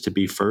advantages to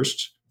be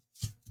first,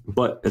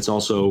 but it's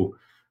also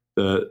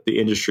the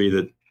industry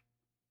that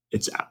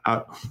it's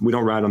out, we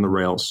don't ride on the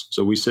rails.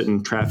 So we sit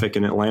in traffic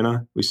in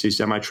Atlanta, we see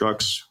semi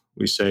trucks,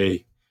 we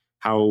say,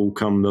 how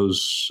can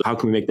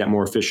we make that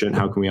more efficient?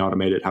 How can we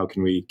automate it? How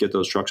can we get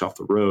those trucks off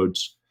the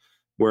roads?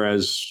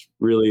 Whereas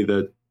really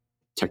the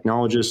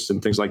technologists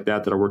and things like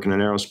that are working in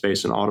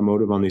aerospace and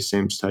automotive on these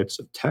same types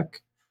of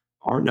tech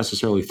aren't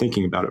necessarily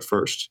thinking about it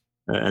first.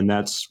 And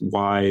that's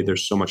why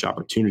there's so much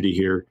opportunity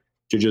here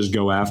to just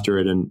go after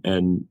it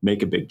and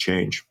make a big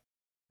change.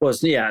 Well,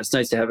 it's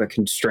nice to have a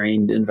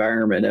constrained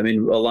environment. I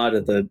mean, a lot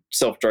of the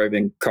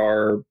self-driving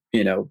car,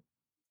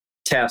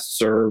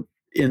 tests are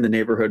in the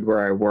neighborhood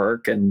where I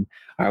work, and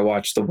I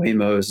watch the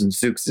Waymos and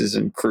Zooxes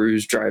and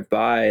Cruise drive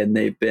by, and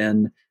they've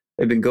been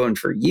going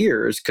for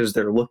years because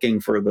they're looking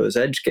for those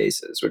edge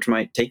cases, which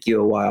might take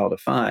you a while to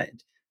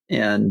find.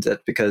 And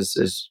that's because,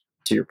 as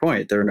to your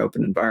point, they're an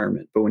open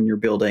environment. But when you're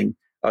building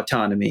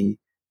autonomy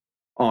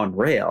on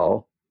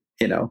rail,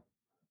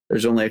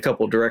 there's only a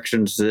couple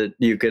directions that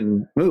you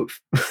can move.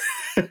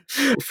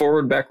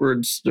 Forward,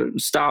 backwards,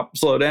 stop,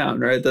 slow down,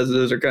 right?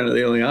 Those are kind of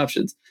the only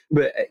options.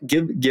 But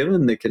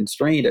given the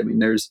constraint, I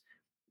mean,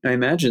 I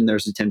imagine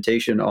there's a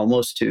temptation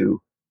almost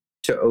to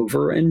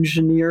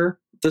over-engineer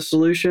the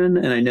solution.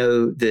 And I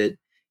know that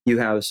you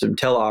have some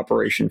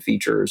teleoperation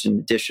features in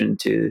addition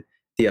to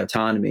the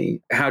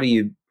autonomy. How do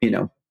you,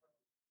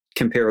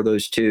 compare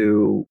those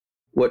two?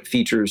 What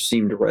features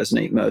seem to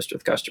resonate most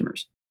with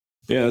customers?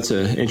 Yeah, that's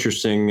an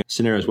interesting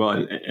scenario as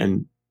well.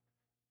 And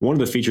one of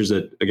the features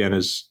that, again,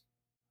 is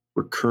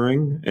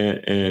recurring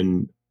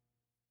and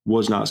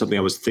was not something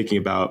I was thinking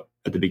about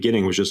at the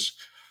beginning was just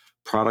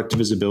product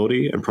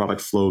visibility and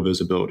product flow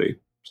visibility.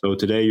 So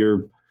today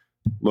you're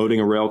loading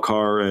a rail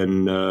car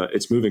and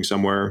it's moving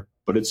somewhere,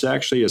 but it's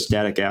actually a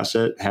static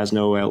asset, has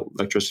no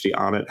electricity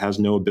on it, has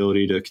no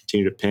ability to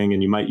continue to ping.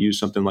 And you might use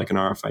something like an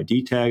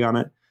RFID tag on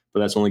it, but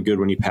that's only good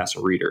when you pass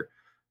a reader.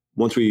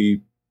 Once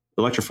we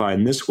electrify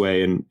in this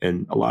way,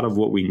 and a lot of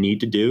what we need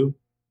to do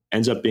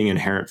ends up being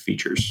inherent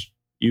features.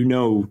 You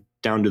know,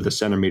 down to the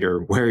centimeter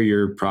where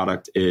your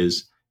product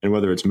is and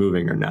whether it's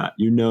moving or not.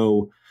 You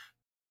know,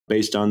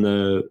 based on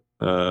the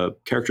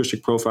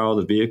characteristic profile of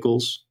the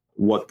vehicles,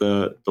 what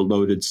the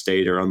loaded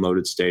state or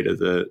unloaded state of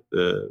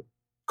the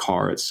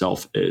car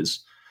itself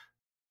is.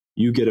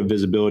 You get a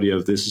visibility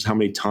of this is how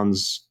many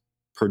tons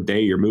per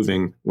day you're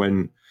moving.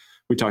 When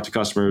we talk to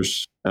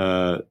customers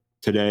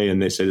today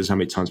and they say this is how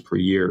many tons per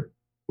year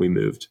we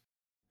moved.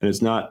 And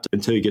it's not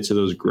until you get to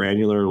those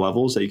granular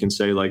levels that you can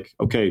say like,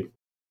 okay,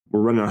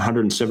 we're running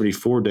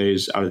 174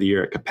 days out of the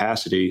year at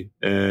capacity.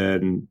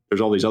 And there's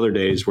all these other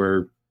days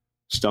where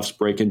stuff's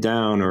breaking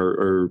down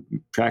or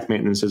track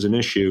maintenance is an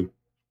issue.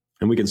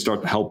 And we can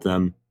start to help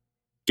them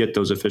get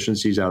those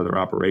efficiencies out of their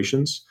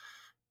operations.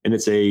 And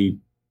it's a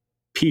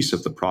piece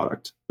of the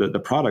product. The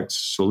product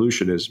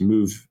solution is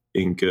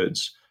moving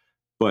goods.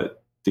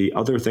 But the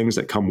other things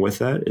that come with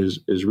that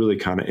is really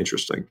kind of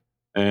interesting.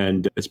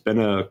 And it's been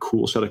a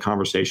cool set of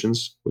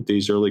conversations with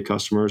these early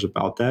customers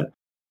about that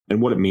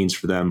and what it means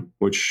for them,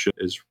 which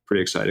is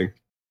pretty exciting.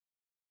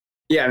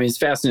 Yeah, I mean, it's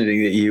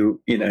fascinating that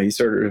you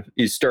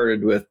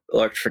started with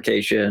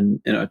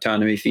electrification and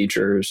autonomy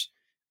features,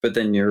 but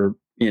then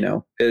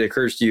it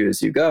occurs to you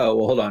as you go,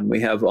 well, hold on,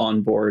 we have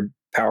onboard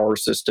power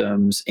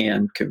systems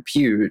and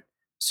compute,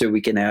 so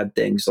we can add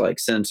things like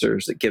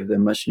sensors that give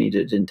them much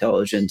needed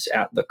intelligence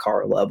at the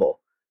car level.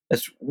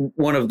 That's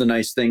one of the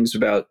nice things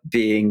about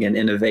being an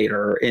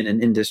innovator in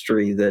an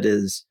industry that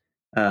is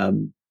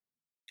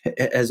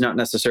has not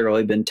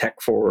necessarily been tech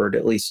forward,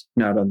 at least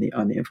not on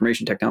the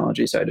information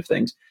technology side of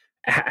things.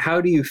 How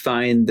do you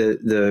find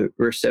the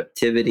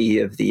receptivity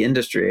of the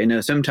industry? I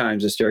know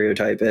sometimes a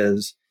stereotype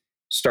is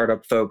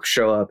startup folks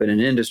show up in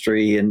an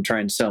industry and try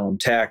and sell them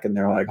tech, and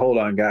they're like, hold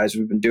on, guys,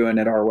 we've been doing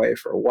it our way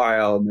for a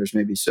while, and there's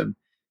maybe some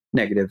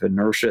negative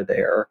inertia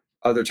there.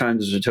 Other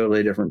times there's a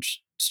totally different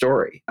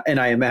story. And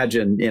I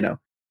imagine, your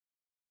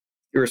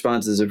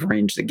responses have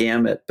ranged the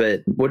gamut,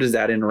 but what does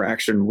that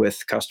interaction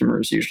with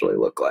customers usually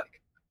look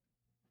like?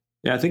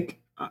 Yeah,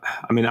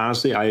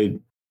 honestly, I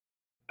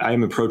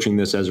am approaching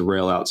this as a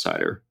rail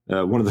outsider.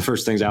 One of the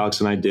first things Alex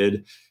and I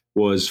did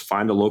was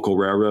find a local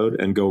railroad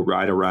and go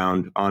ride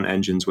around on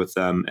engines with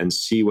them and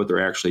see what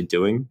they're actually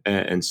doing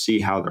and see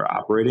how they're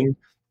operating,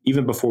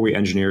 even before we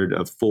engineered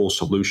a full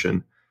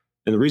solution.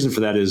 And the reason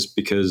for that is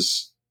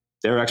because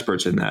they're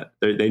experts in that.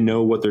 They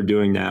know what they're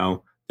doing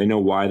now, they know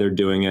why they're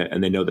doing it,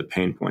 and they know the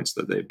pain points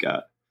that they've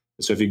got.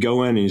 So if you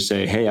go in and you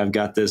say, hey, I've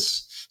got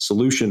this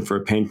solution for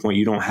a pain point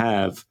you don't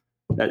have,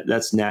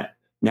 that's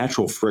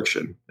natural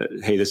friction.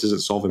 Hey, this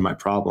isn't solving my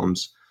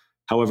problems.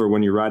 However,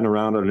 when you're riding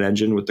around on an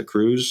engine with the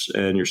crews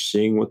and you're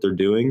seeing what they're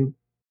doing,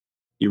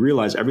 you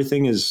realize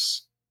everything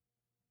is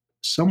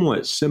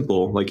somewhat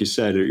simple. Like you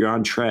said, you're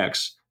on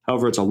tracks.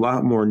 However, it's a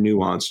lot more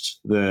nuanced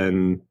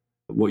than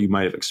what you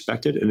might have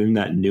expected. And in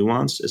that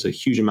nuance is a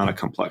huge amount of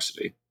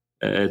complexity.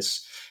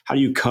 It's how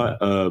do you cut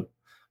a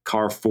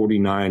car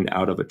 49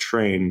 out of a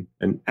train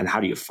and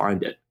how do you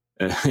find it?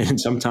 And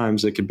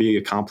sometimes it could be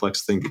a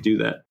complex thing to do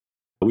that.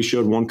 We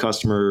showed one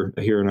customer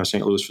here in our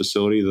St. Louis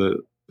facility, the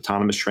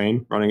autonomous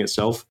train running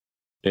itself.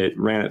 It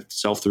ran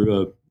itself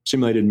through a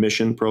simulated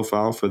mission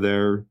profile for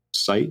their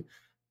site.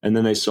 And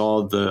then they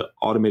saw the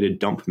automated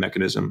dump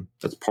mechanism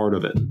that's part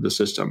of it, the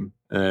system.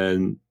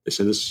 And they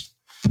said, this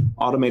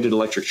automated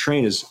electric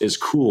train is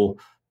cool.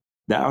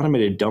 That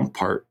automated dump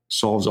part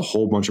solves a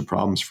whole bunch of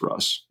problems for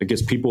us. It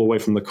gets people away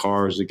from the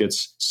cars. It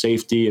gets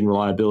safety and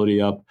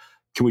reliability up.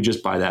 Can we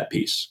just buy that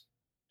piece?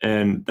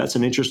 And that's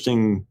an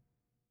interesting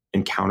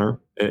encounter.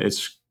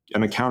 It's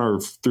an encounter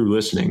through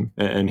listening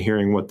and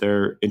hearing what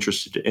they're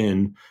interested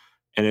in.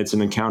 And it's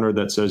an encounter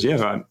that says,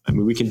 yeah,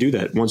 we can do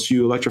that. Once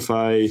you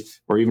electrify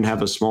or even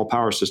have a small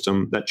power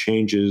system, that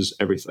changes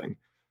everything.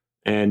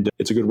 And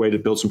it's a good way to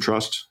build some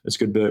trust. It's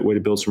a good way to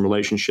build some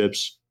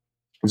relationships.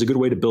 It's a good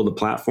way to build a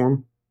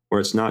platform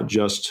where it's not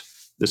just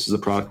this is the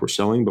product we're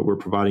selling, but we're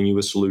providing you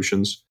with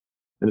solutions.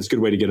 And it's a good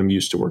way to get them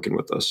used to working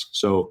with us.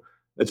 So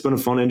it's been a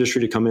fun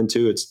industry to come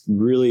into. It's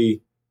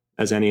really,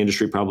 as any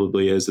industry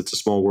probably is, it's a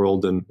small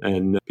world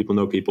and people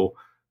know people.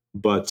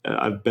 But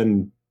I've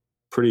been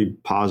pretty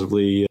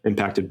positively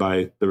impacted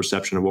by the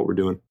reception of what we're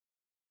doing.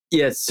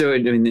 Yeah, so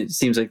it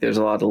seems like there's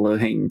a lot of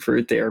low-hanging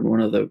fruit there. One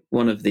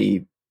of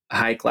the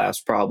high-class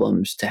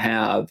problems to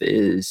have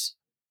is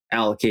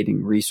allocating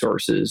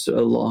resources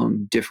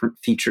along different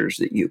features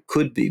that you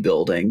could be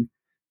building,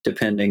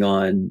 depending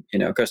on,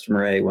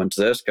 customer A wants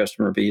this,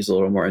 customer B is a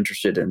little more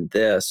interested in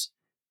this.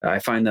 I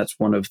find that's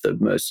one of the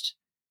most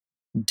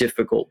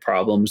difficult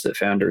problems that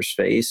founders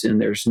face,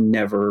 and there's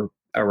never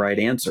a right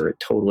answer. It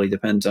totally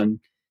depends on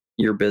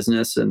your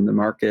business and the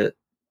market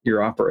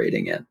you're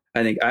operating in.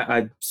 I think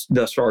I've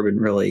thus far been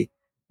really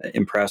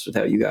impressed with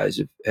how you guys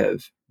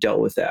have dealt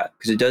with that,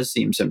 because it does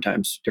seem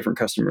sometimes different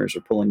customers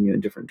are pulling you in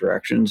different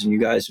directions, and you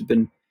guys have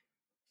been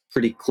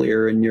pretty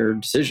clear in your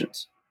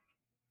decisions.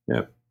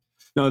 Yeah.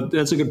 No,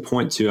 that's a good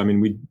point too. I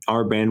mean, we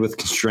are bandwidth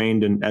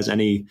constrained, and as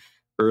any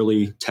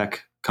early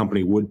tech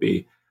company would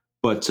be.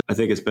 But I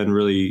think it's been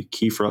really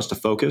key for us to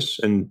focus.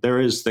 And there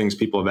is things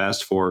people have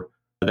asked for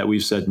that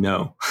we've said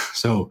no.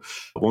 So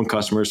one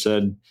customer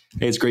said,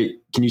 "Hey, it's great.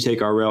 Can you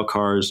take our rail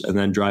cars and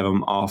then drive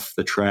them off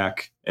the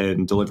track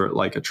and deliver it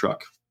like a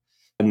truck?"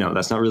 And no,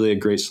 that's not really a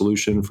great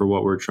solution for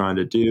what we're trying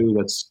to do.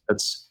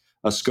 That's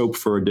a scope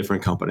for a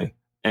different company.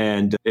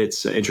 And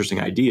it's an interesting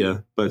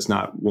idea, but it's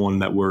not one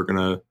that we're going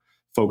to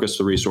focus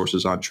the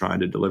resources on trying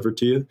to deliver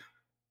to you.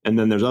 And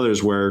then there's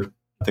others where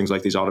things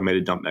like these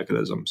automated dump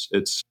mechanisms,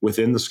 it's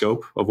within the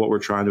scope of what we're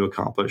trying to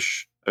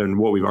accomplish and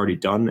what we've already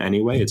done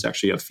anyway. It's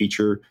actually a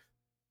feature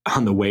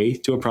on the way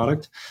to a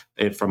product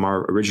from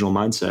our original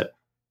mindset.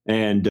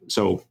 And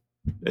so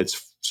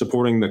it's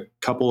supporting the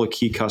couple of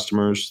key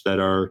customers that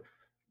are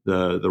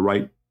the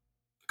right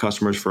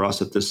customers for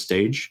us at this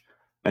stage.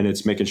 And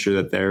it's making sure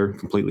that they're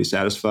completely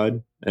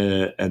satisfied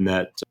and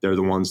that they're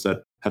the ones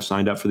that have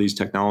signed up for these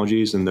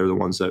technologies, and they're the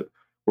ones that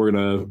we're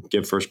going to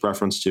give first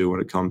preference to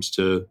when it comes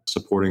to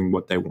supporting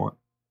what they want.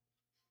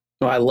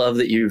 Well, I love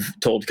that you've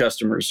told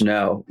customers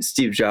no.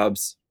 Steve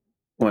Jobs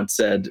once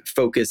said,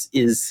 focus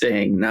is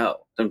saying no.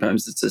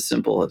 Sometimes it's as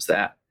simple as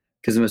that,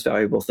 because the most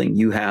valuable thing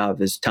you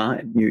have is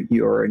time.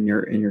 You're in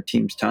your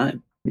team's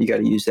time. You got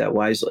to use that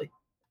wisely.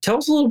 Tell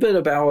us a little bit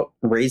about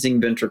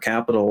raising venture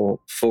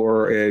capital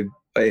for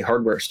a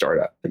hardware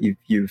startup.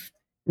 You've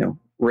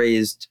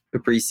raised a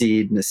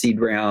pre-seed and a seed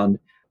round.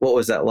 What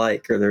was that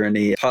like? Are there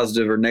any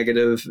positive or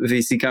negative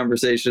VC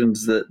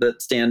conversations that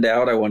stand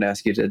out? I won't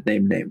ask you to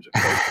name names.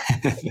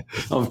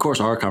 Of course,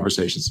 our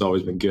conversations have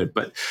always been good,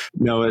 but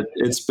no,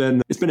 it's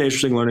been an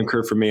interesting learning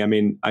curve for me. I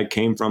mean, I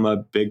came from a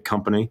big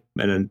company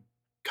and a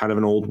kind of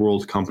an old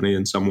world company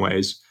in some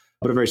ways,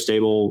 but a very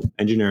stable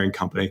engineering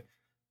company.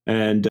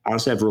 And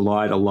honestly, I've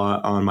relied a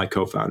lot on my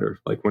co-founder.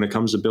 Like when it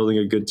comes to building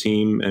a good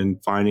team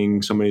and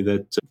finding somebody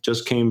that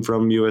just came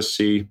from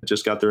USC,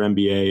 just got their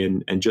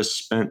MBA and just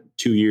spent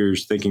 2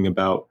 years thinking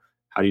about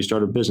how do you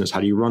start a business? How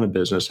do you run a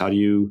business? How do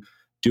you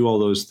do all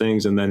those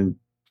things? And then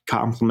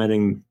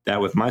complementing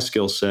that with my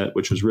skill set,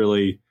 which was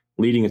really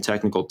leading a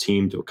technical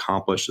team to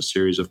accomplish a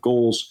series of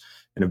goals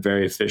in a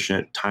very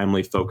efficient,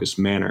 timely, focused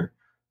manner.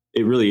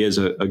 It really is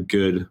a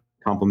good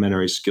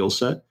complementary skill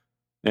set.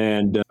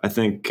 And I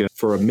think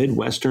for a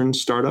Midwestern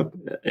startup,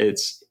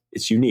 it's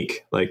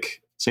unique.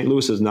 Like St.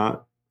 Louis is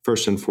not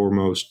first and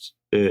foremost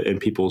in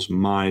people's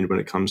mind when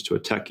it comes to a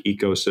tech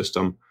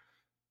ecosystem.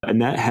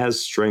 And that has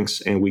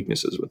strengths and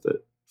weaknesses with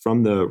it.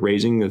 From the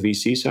raising the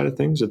VC side of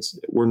things,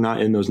 we're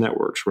not in those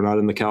networks. We're not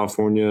in the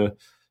California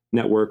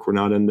network. We're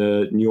not in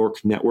the New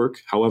York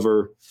network.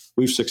 However,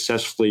 we've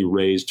successfully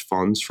raised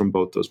funds from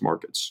both those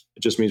markets.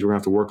 It just means we're going to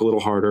have to work a little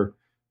harder.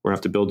 We're going to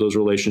have to build those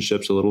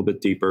relationships a little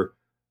bit deeper.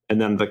 And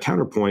then the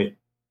counterpoint,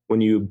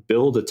 when you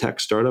build a tech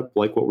startup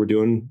like what we're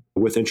doing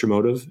with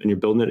Intramotev and you're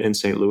building it in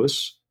St.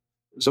 Louis,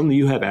 suddenly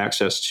you have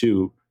access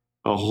to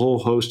a whole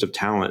host of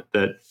talent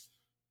that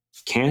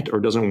can't or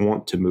doesn't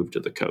want to move to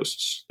the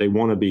coasts. They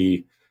want to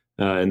be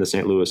in the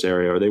St. Louis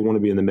area, or they want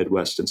to be in the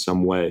Midwest in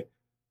some way.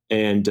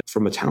 And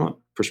from a talent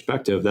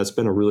perspective, that's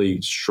been a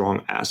really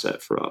strong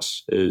asset for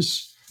us.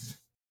 Is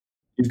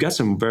you've got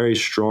some very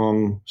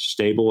strong,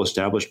 stable,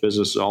 established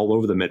businesses all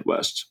over the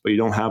Midwest, but you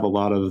don't have a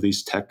lot of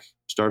these tech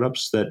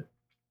startups that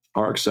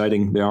are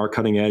exciting. They are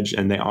cutting edge,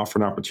 and they offer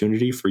an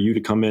opportunity for you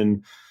to come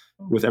in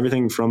with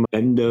everything from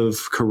end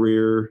of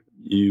career.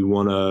 You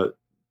want to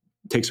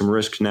take some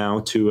risk now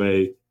to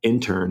a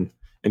intern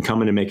and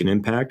come in and make an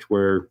impact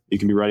where you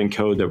can be writing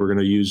code that we're going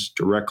to use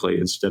directly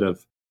instead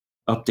of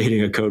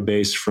updating a code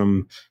base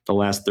from the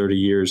last 30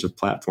 years of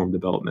platform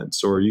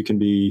developments. Or you can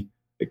be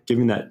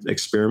giving that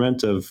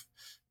experiment of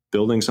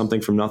building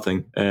something from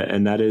nothing.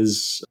 And that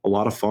is a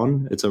lot of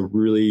fun. It's a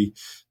really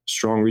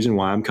strong reason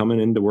why I'm coming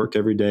into work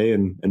every day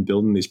and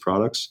building these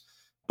products.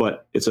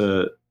 But it's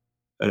an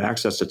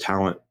access to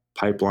talent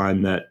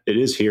pipeline that it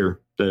is here.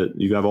 That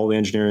you have all the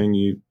engineering,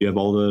 you have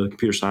all the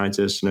computer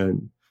scientists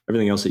and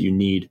everything else that you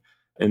need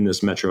in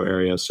this metro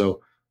area.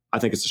 So I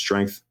think it's a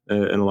strength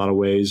in a lot of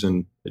ways.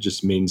 And it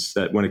just means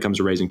that when it comes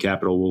to raising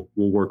capital,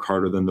 we'll work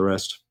harder than the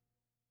rest.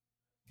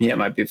 Yeah, it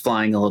might be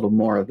flying a little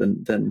more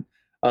than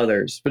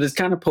others, but it's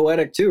kind of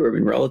poetic too. I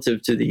mean,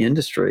 relative to the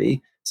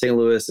industry, St.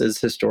 Louis is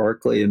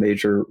historically a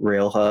major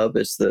rail hub.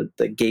 It's the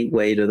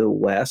gateway to the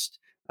West.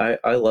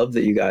 I love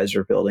that you guys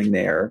are building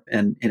there.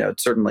 And,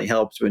 it certainly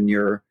helps when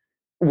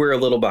we're a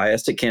little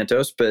biased at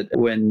Cantos, but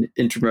when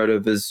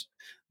Intramotev is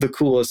the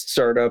coolest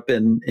startup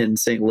in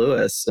St.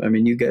 Louis, I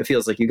mean, it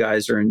feels like you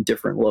guys are in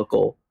different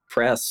local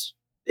press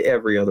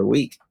every other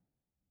week.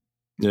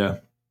 Yeah.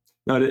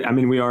 No, I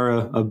mean, we are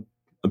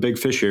a big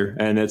fish here,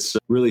 and it's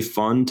really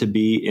fun to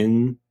be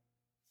in,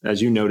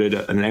 as you noted,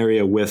 an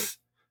area with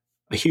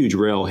a huge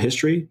rail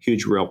history,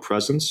 huge rail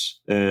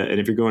presence. And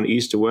if you're going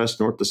east to west,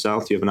 north to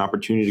south, you have an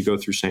opportunity to go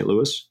through St.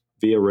 Louis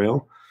via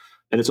rail.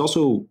 And it's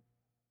also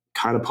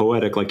kind of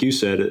poetic, like you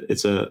said.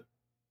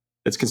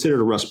 It's considered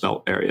a Rust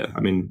Belt area.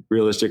 I mean,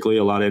 realistically,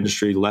 a lot of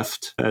industry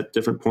left at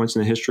different points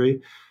in the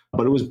history,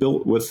 but it was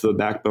built with the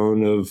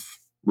backbone of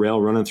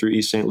rail running through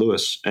East St.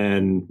 Louis.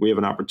 And we have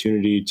an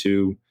opportunity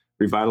to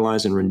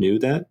revitalize and renew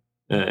that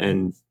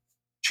and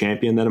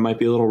champion that it might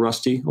be a little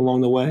rusty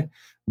along the way.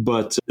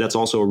 But that's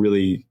also a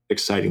really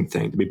exciting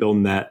thing to be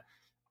building that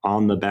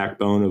on the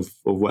backbone of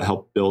what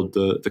helped build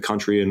the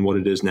country and what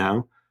it is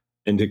now,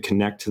 and to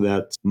connect to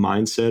that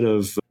mindset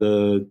of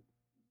the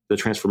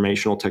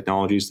transformational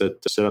technologies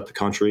that set up the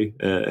country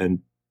and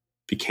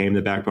became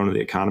the backbone of the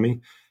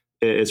economy.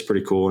 It's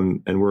pretty cool.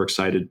 And we're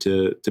excited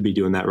to be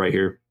doing that right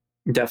here.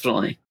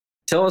 Definitely.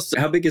 Tell us,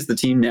 how big is the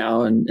team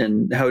now,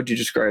 and how would you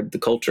describe the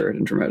culture at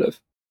Intramotev?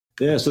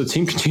 Yeah, so the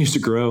team continues to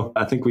grow.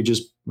 I think we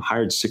just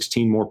hired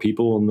 16 more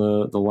people in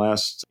the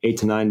last 8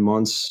 to 9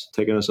 months,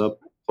 taking us up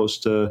close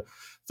to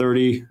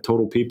 30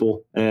 total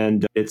people.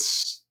 And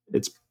it's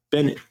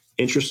been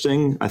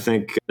interesting. I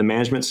think the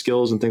management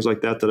skills and things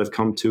like that I've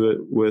come to it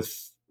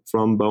with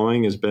from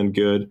Boeing has been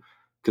good,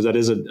 because that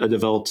is a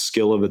developed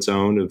skill of its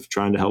own of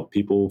trying to help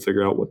people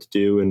figure out what to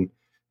do.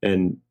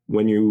 And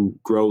when you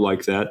grow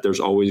like that, there's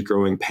always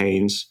growing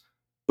pains,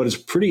 but it's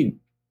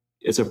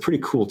a pretty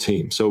cool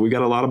team. So we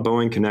got a lot of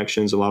Boeing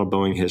connections, a lot of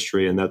Boeing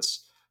history, and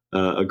that's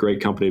a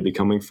great company to be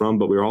coming from.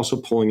 But we're also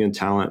pulling in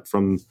talent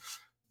from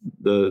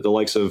the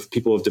likes of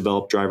people who have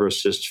developed driver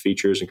assist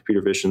features and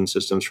computer vision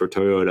systems for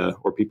Toyota,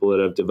 or people that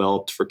have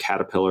developed for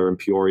Caterpillar in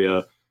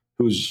Peoria,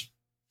 who's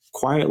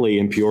quietly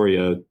in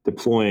Peoria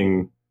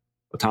deploying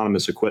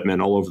autonomous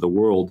equipment all over the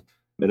world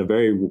in a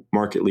very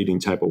market-leading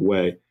type of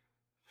way.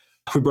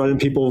 We brought in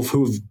people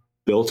who've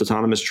built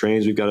autonomous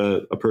trains. We've got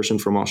a person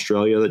from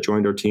Australia that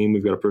joined our team.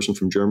 We've got a person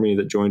from Germany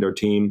that joined our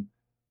team.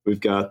 We've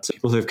got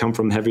people that have come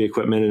from heavy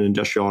equipment and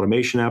industrial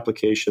automation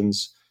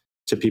applications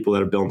to people that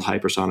have built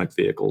hypersonic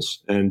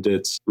vehicles. And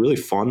it's really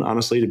fun,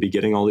 honestly, to be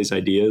getting all these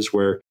ideas,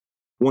 where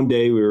one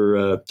day we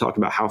were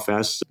talking about how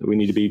fast we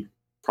need to be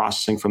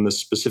processing from this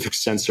specific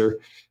sensor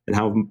and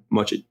how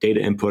much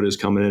data input is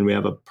coming in. We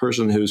have a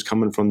person who's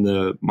coming from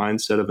the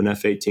mindset of an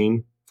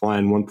F-18,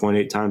 flying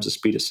 1.8 times the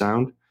speed of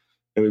sound.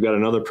 And we've got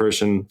another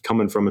person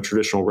coming from a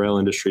traditional rail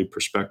industry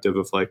perspective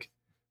of like,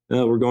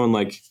 we're going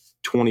like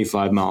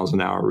 25 miles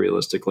an hour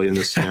realistically in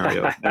this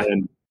scenario.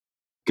 And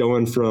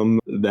going from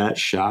that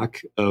shock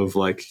of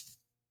like,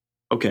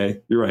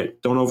 okay, you're right,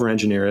 don't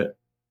over-engineer it,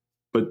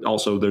 but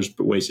also there's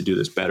ways to do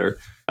this better.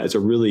 It's a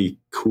really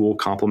cool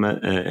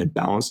complement and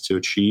balance to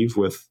achieve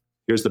with,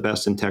 here's the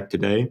best in tech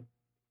today,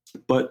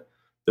 but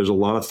there's a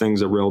lot of things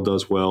that rail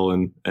does well,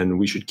 and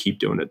we should keep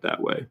doing it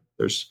that way.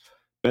 There's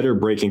better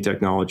braking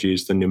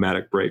technologies than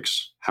pneumatic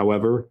brakes.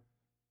 However,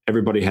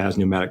 everybody has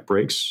pneumatic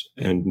brakes,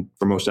 and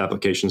for most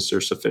applications,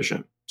 they're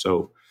sufficient.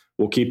 So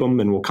we'll keep them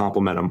and we'll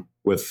complement them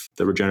with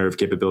the regenerative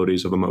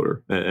capabilities of a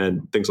motor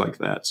and things like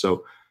that.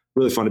 So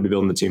really fun to be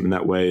building the team in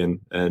that way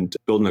and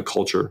building a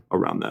culture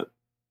around that.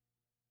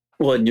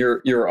 Well, and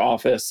your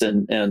office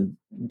and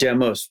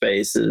demo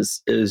space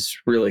is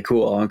really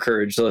cool. I'll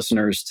encourage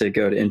listeners to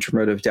go to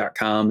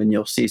intramotev.com, and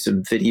you'll see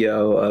some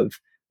video of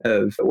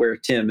where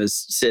Tim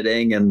is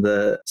sitting, and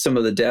some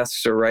of the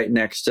desks are right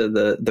next to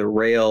the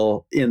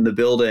rail in the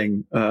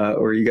building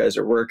where you guys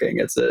are working.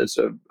 It's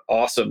a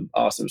awesome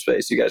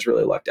space. You guys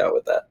really lucked out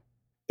with that.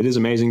 It is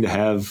amazing to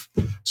have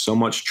so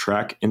much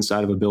track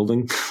inside of a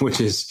building, which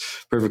is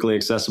perfectly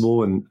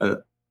accessible and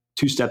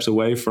 2 steps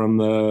away from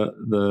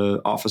the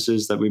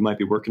offices that we might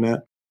be working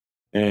at.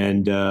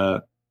 And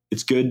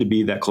it's good to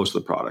be that close to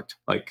the product.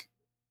 Like,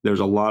 there's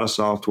a lot of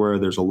software,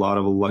 there's a lot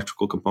of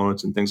electrical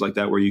components and things like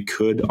that where you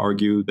could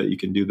argue that you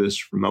can do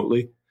this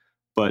remotely.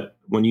 But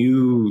when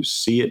you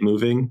see it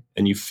moving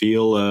and you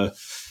feel a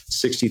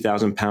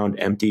 60,000 pound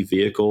empty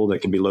vehicle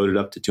that can be loaded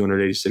up to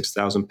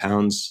 286,000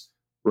 pounds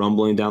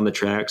rumbling down the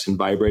tracks and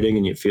vibrating,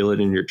 and you feel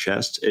it in your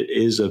chest, it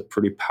is a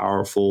pretty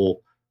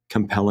powerful,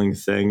 compelling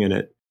thing. And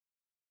it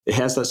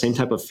has that same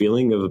type of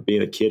feeling of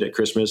being a kid at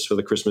Christmas with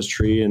a Christmas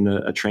tree and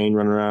a train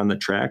running around the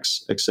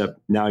tracks, except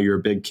now you're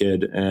a big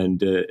kid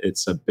and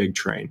it's a big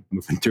train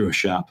moving through a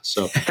shop.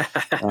 So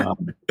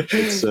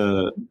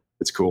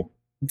it's cool.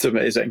 It's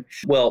amazing.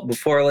 Well,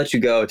 before I let you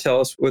go,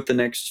 tell us what the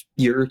next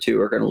year or two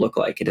are going to look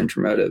like at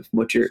Intramotev.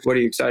 What are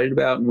you excited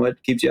about, and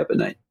what keeps you up at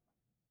night?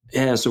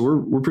 Yeah, so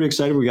we're pretty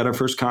excited. We got our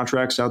first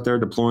contracts out there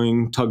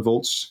deploying tug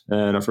volts,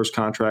 and our first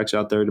contracts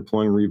out there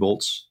deploying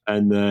revolts.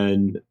 And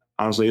then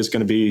honestly, it's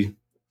going to be,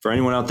 for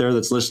anyone out there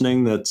that's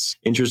listening that's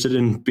interested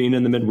in being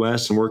in the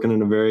Midwest and working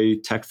in a very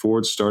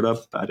tech-forward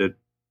startup, I'd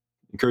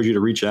encourage you to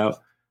reach out,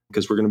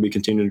 because we're going to be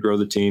continuing to grow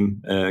the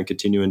team and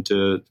continuing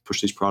to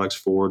push these products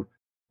forward.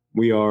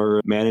 We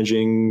are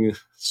managing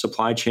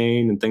supply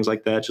chain and things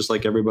like that, just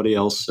like everybody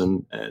else,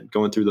 and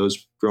going through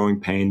those growing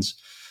pains.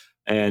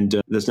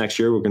 And this next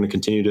year, we're going to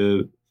continue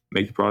to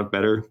make the product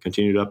better,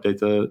 continue to update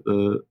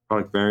the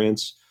product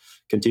variants,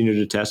 continue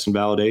to test and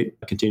validate,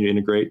 continue to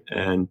integrate,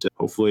 and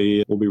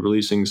hopefully we'll be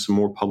releasing some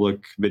more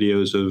public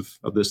videos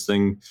of this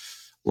thing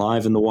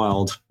live in the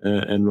wild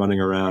and running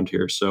around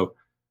here. So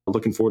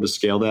looking forward to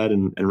scale that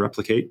and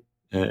replicate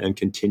and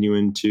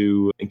continuing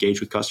to engage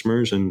with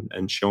customers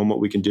and show them what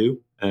we can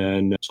do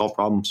and solve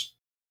problems.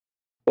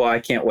 Well, I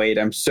can't wait.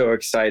 I'm so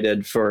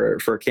excited for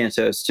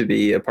Cantos to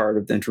be a part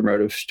of the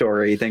Intramotev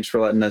story. Thanks for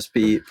letting us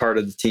be part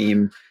of the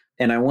team.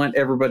 And I want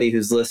everybody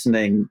who's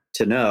listening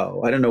to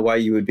know, I don't know why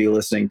you would be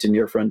listening to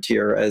Near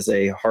Frontier as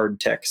a hard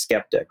tech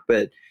skeptic,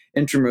 but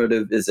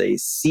Intramotev is a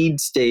seed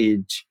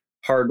stage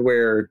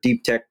hardware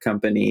deep tech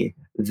company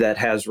that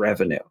has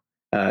revenue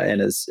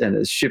and is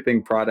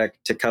shipping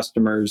product to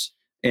customers.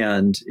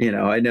 And,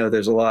 I know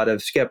there's a lot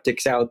of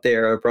skeptics out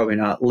there, probably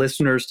not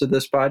listeners to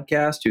this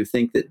podcast, who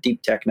think that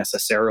deep tech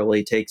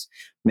necessarily takes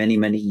many,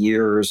 many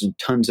years and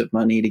tons of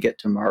money to get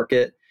to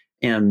market.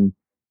 And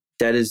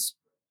that is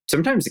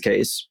sometimes the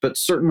case, but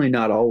certainly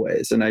not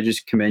always. And I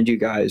just commend you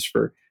guys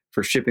for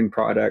shipping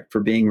product,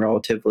 for being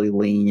relatively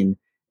lean.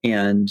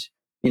 And,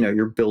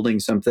 you're building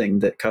something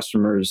that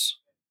customers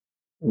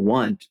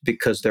want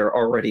because they're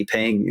already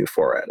paying you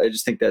for it. I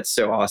just think that's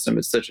so awesome.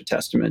 It's such a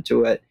testament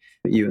to what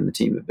you and the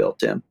team have built,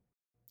 Tim.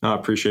 I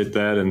appreciate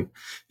that. And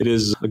it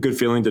is a good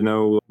feeling to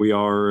know we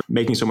are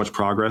making so much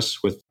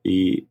progress with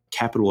the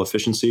capital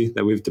efficiency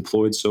that we've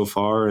deployed so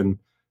far. And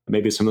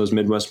maybe some of those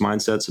Midwest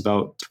mindsets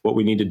about what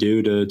we need to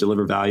do to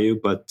deliver value,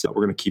 but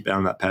we're going to keep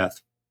on that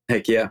path.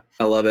 Heck yeah.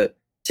 I love it.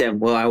 Tim,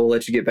 well, I will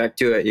let you get back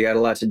to it. You got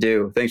a lot to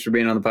do. Thanks for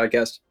being on the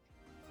podcast.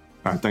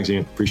 All right. Thanks,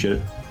 Ian. Appreciate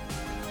it.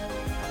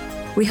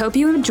 We hope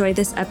you enjoyed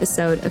this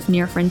episode of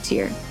Near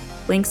Frontier.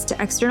 Links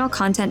to external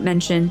content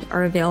mentioned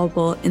are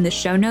available in the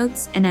show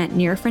notes and at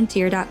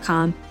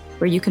nearfrontier.com,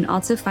 where you can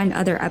also find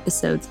other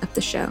episodes of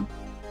the show.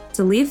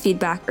 To leave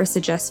feedback or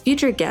suggest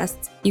future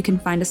guests, you can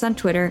find us on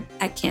Twitter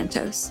at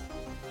Cantos.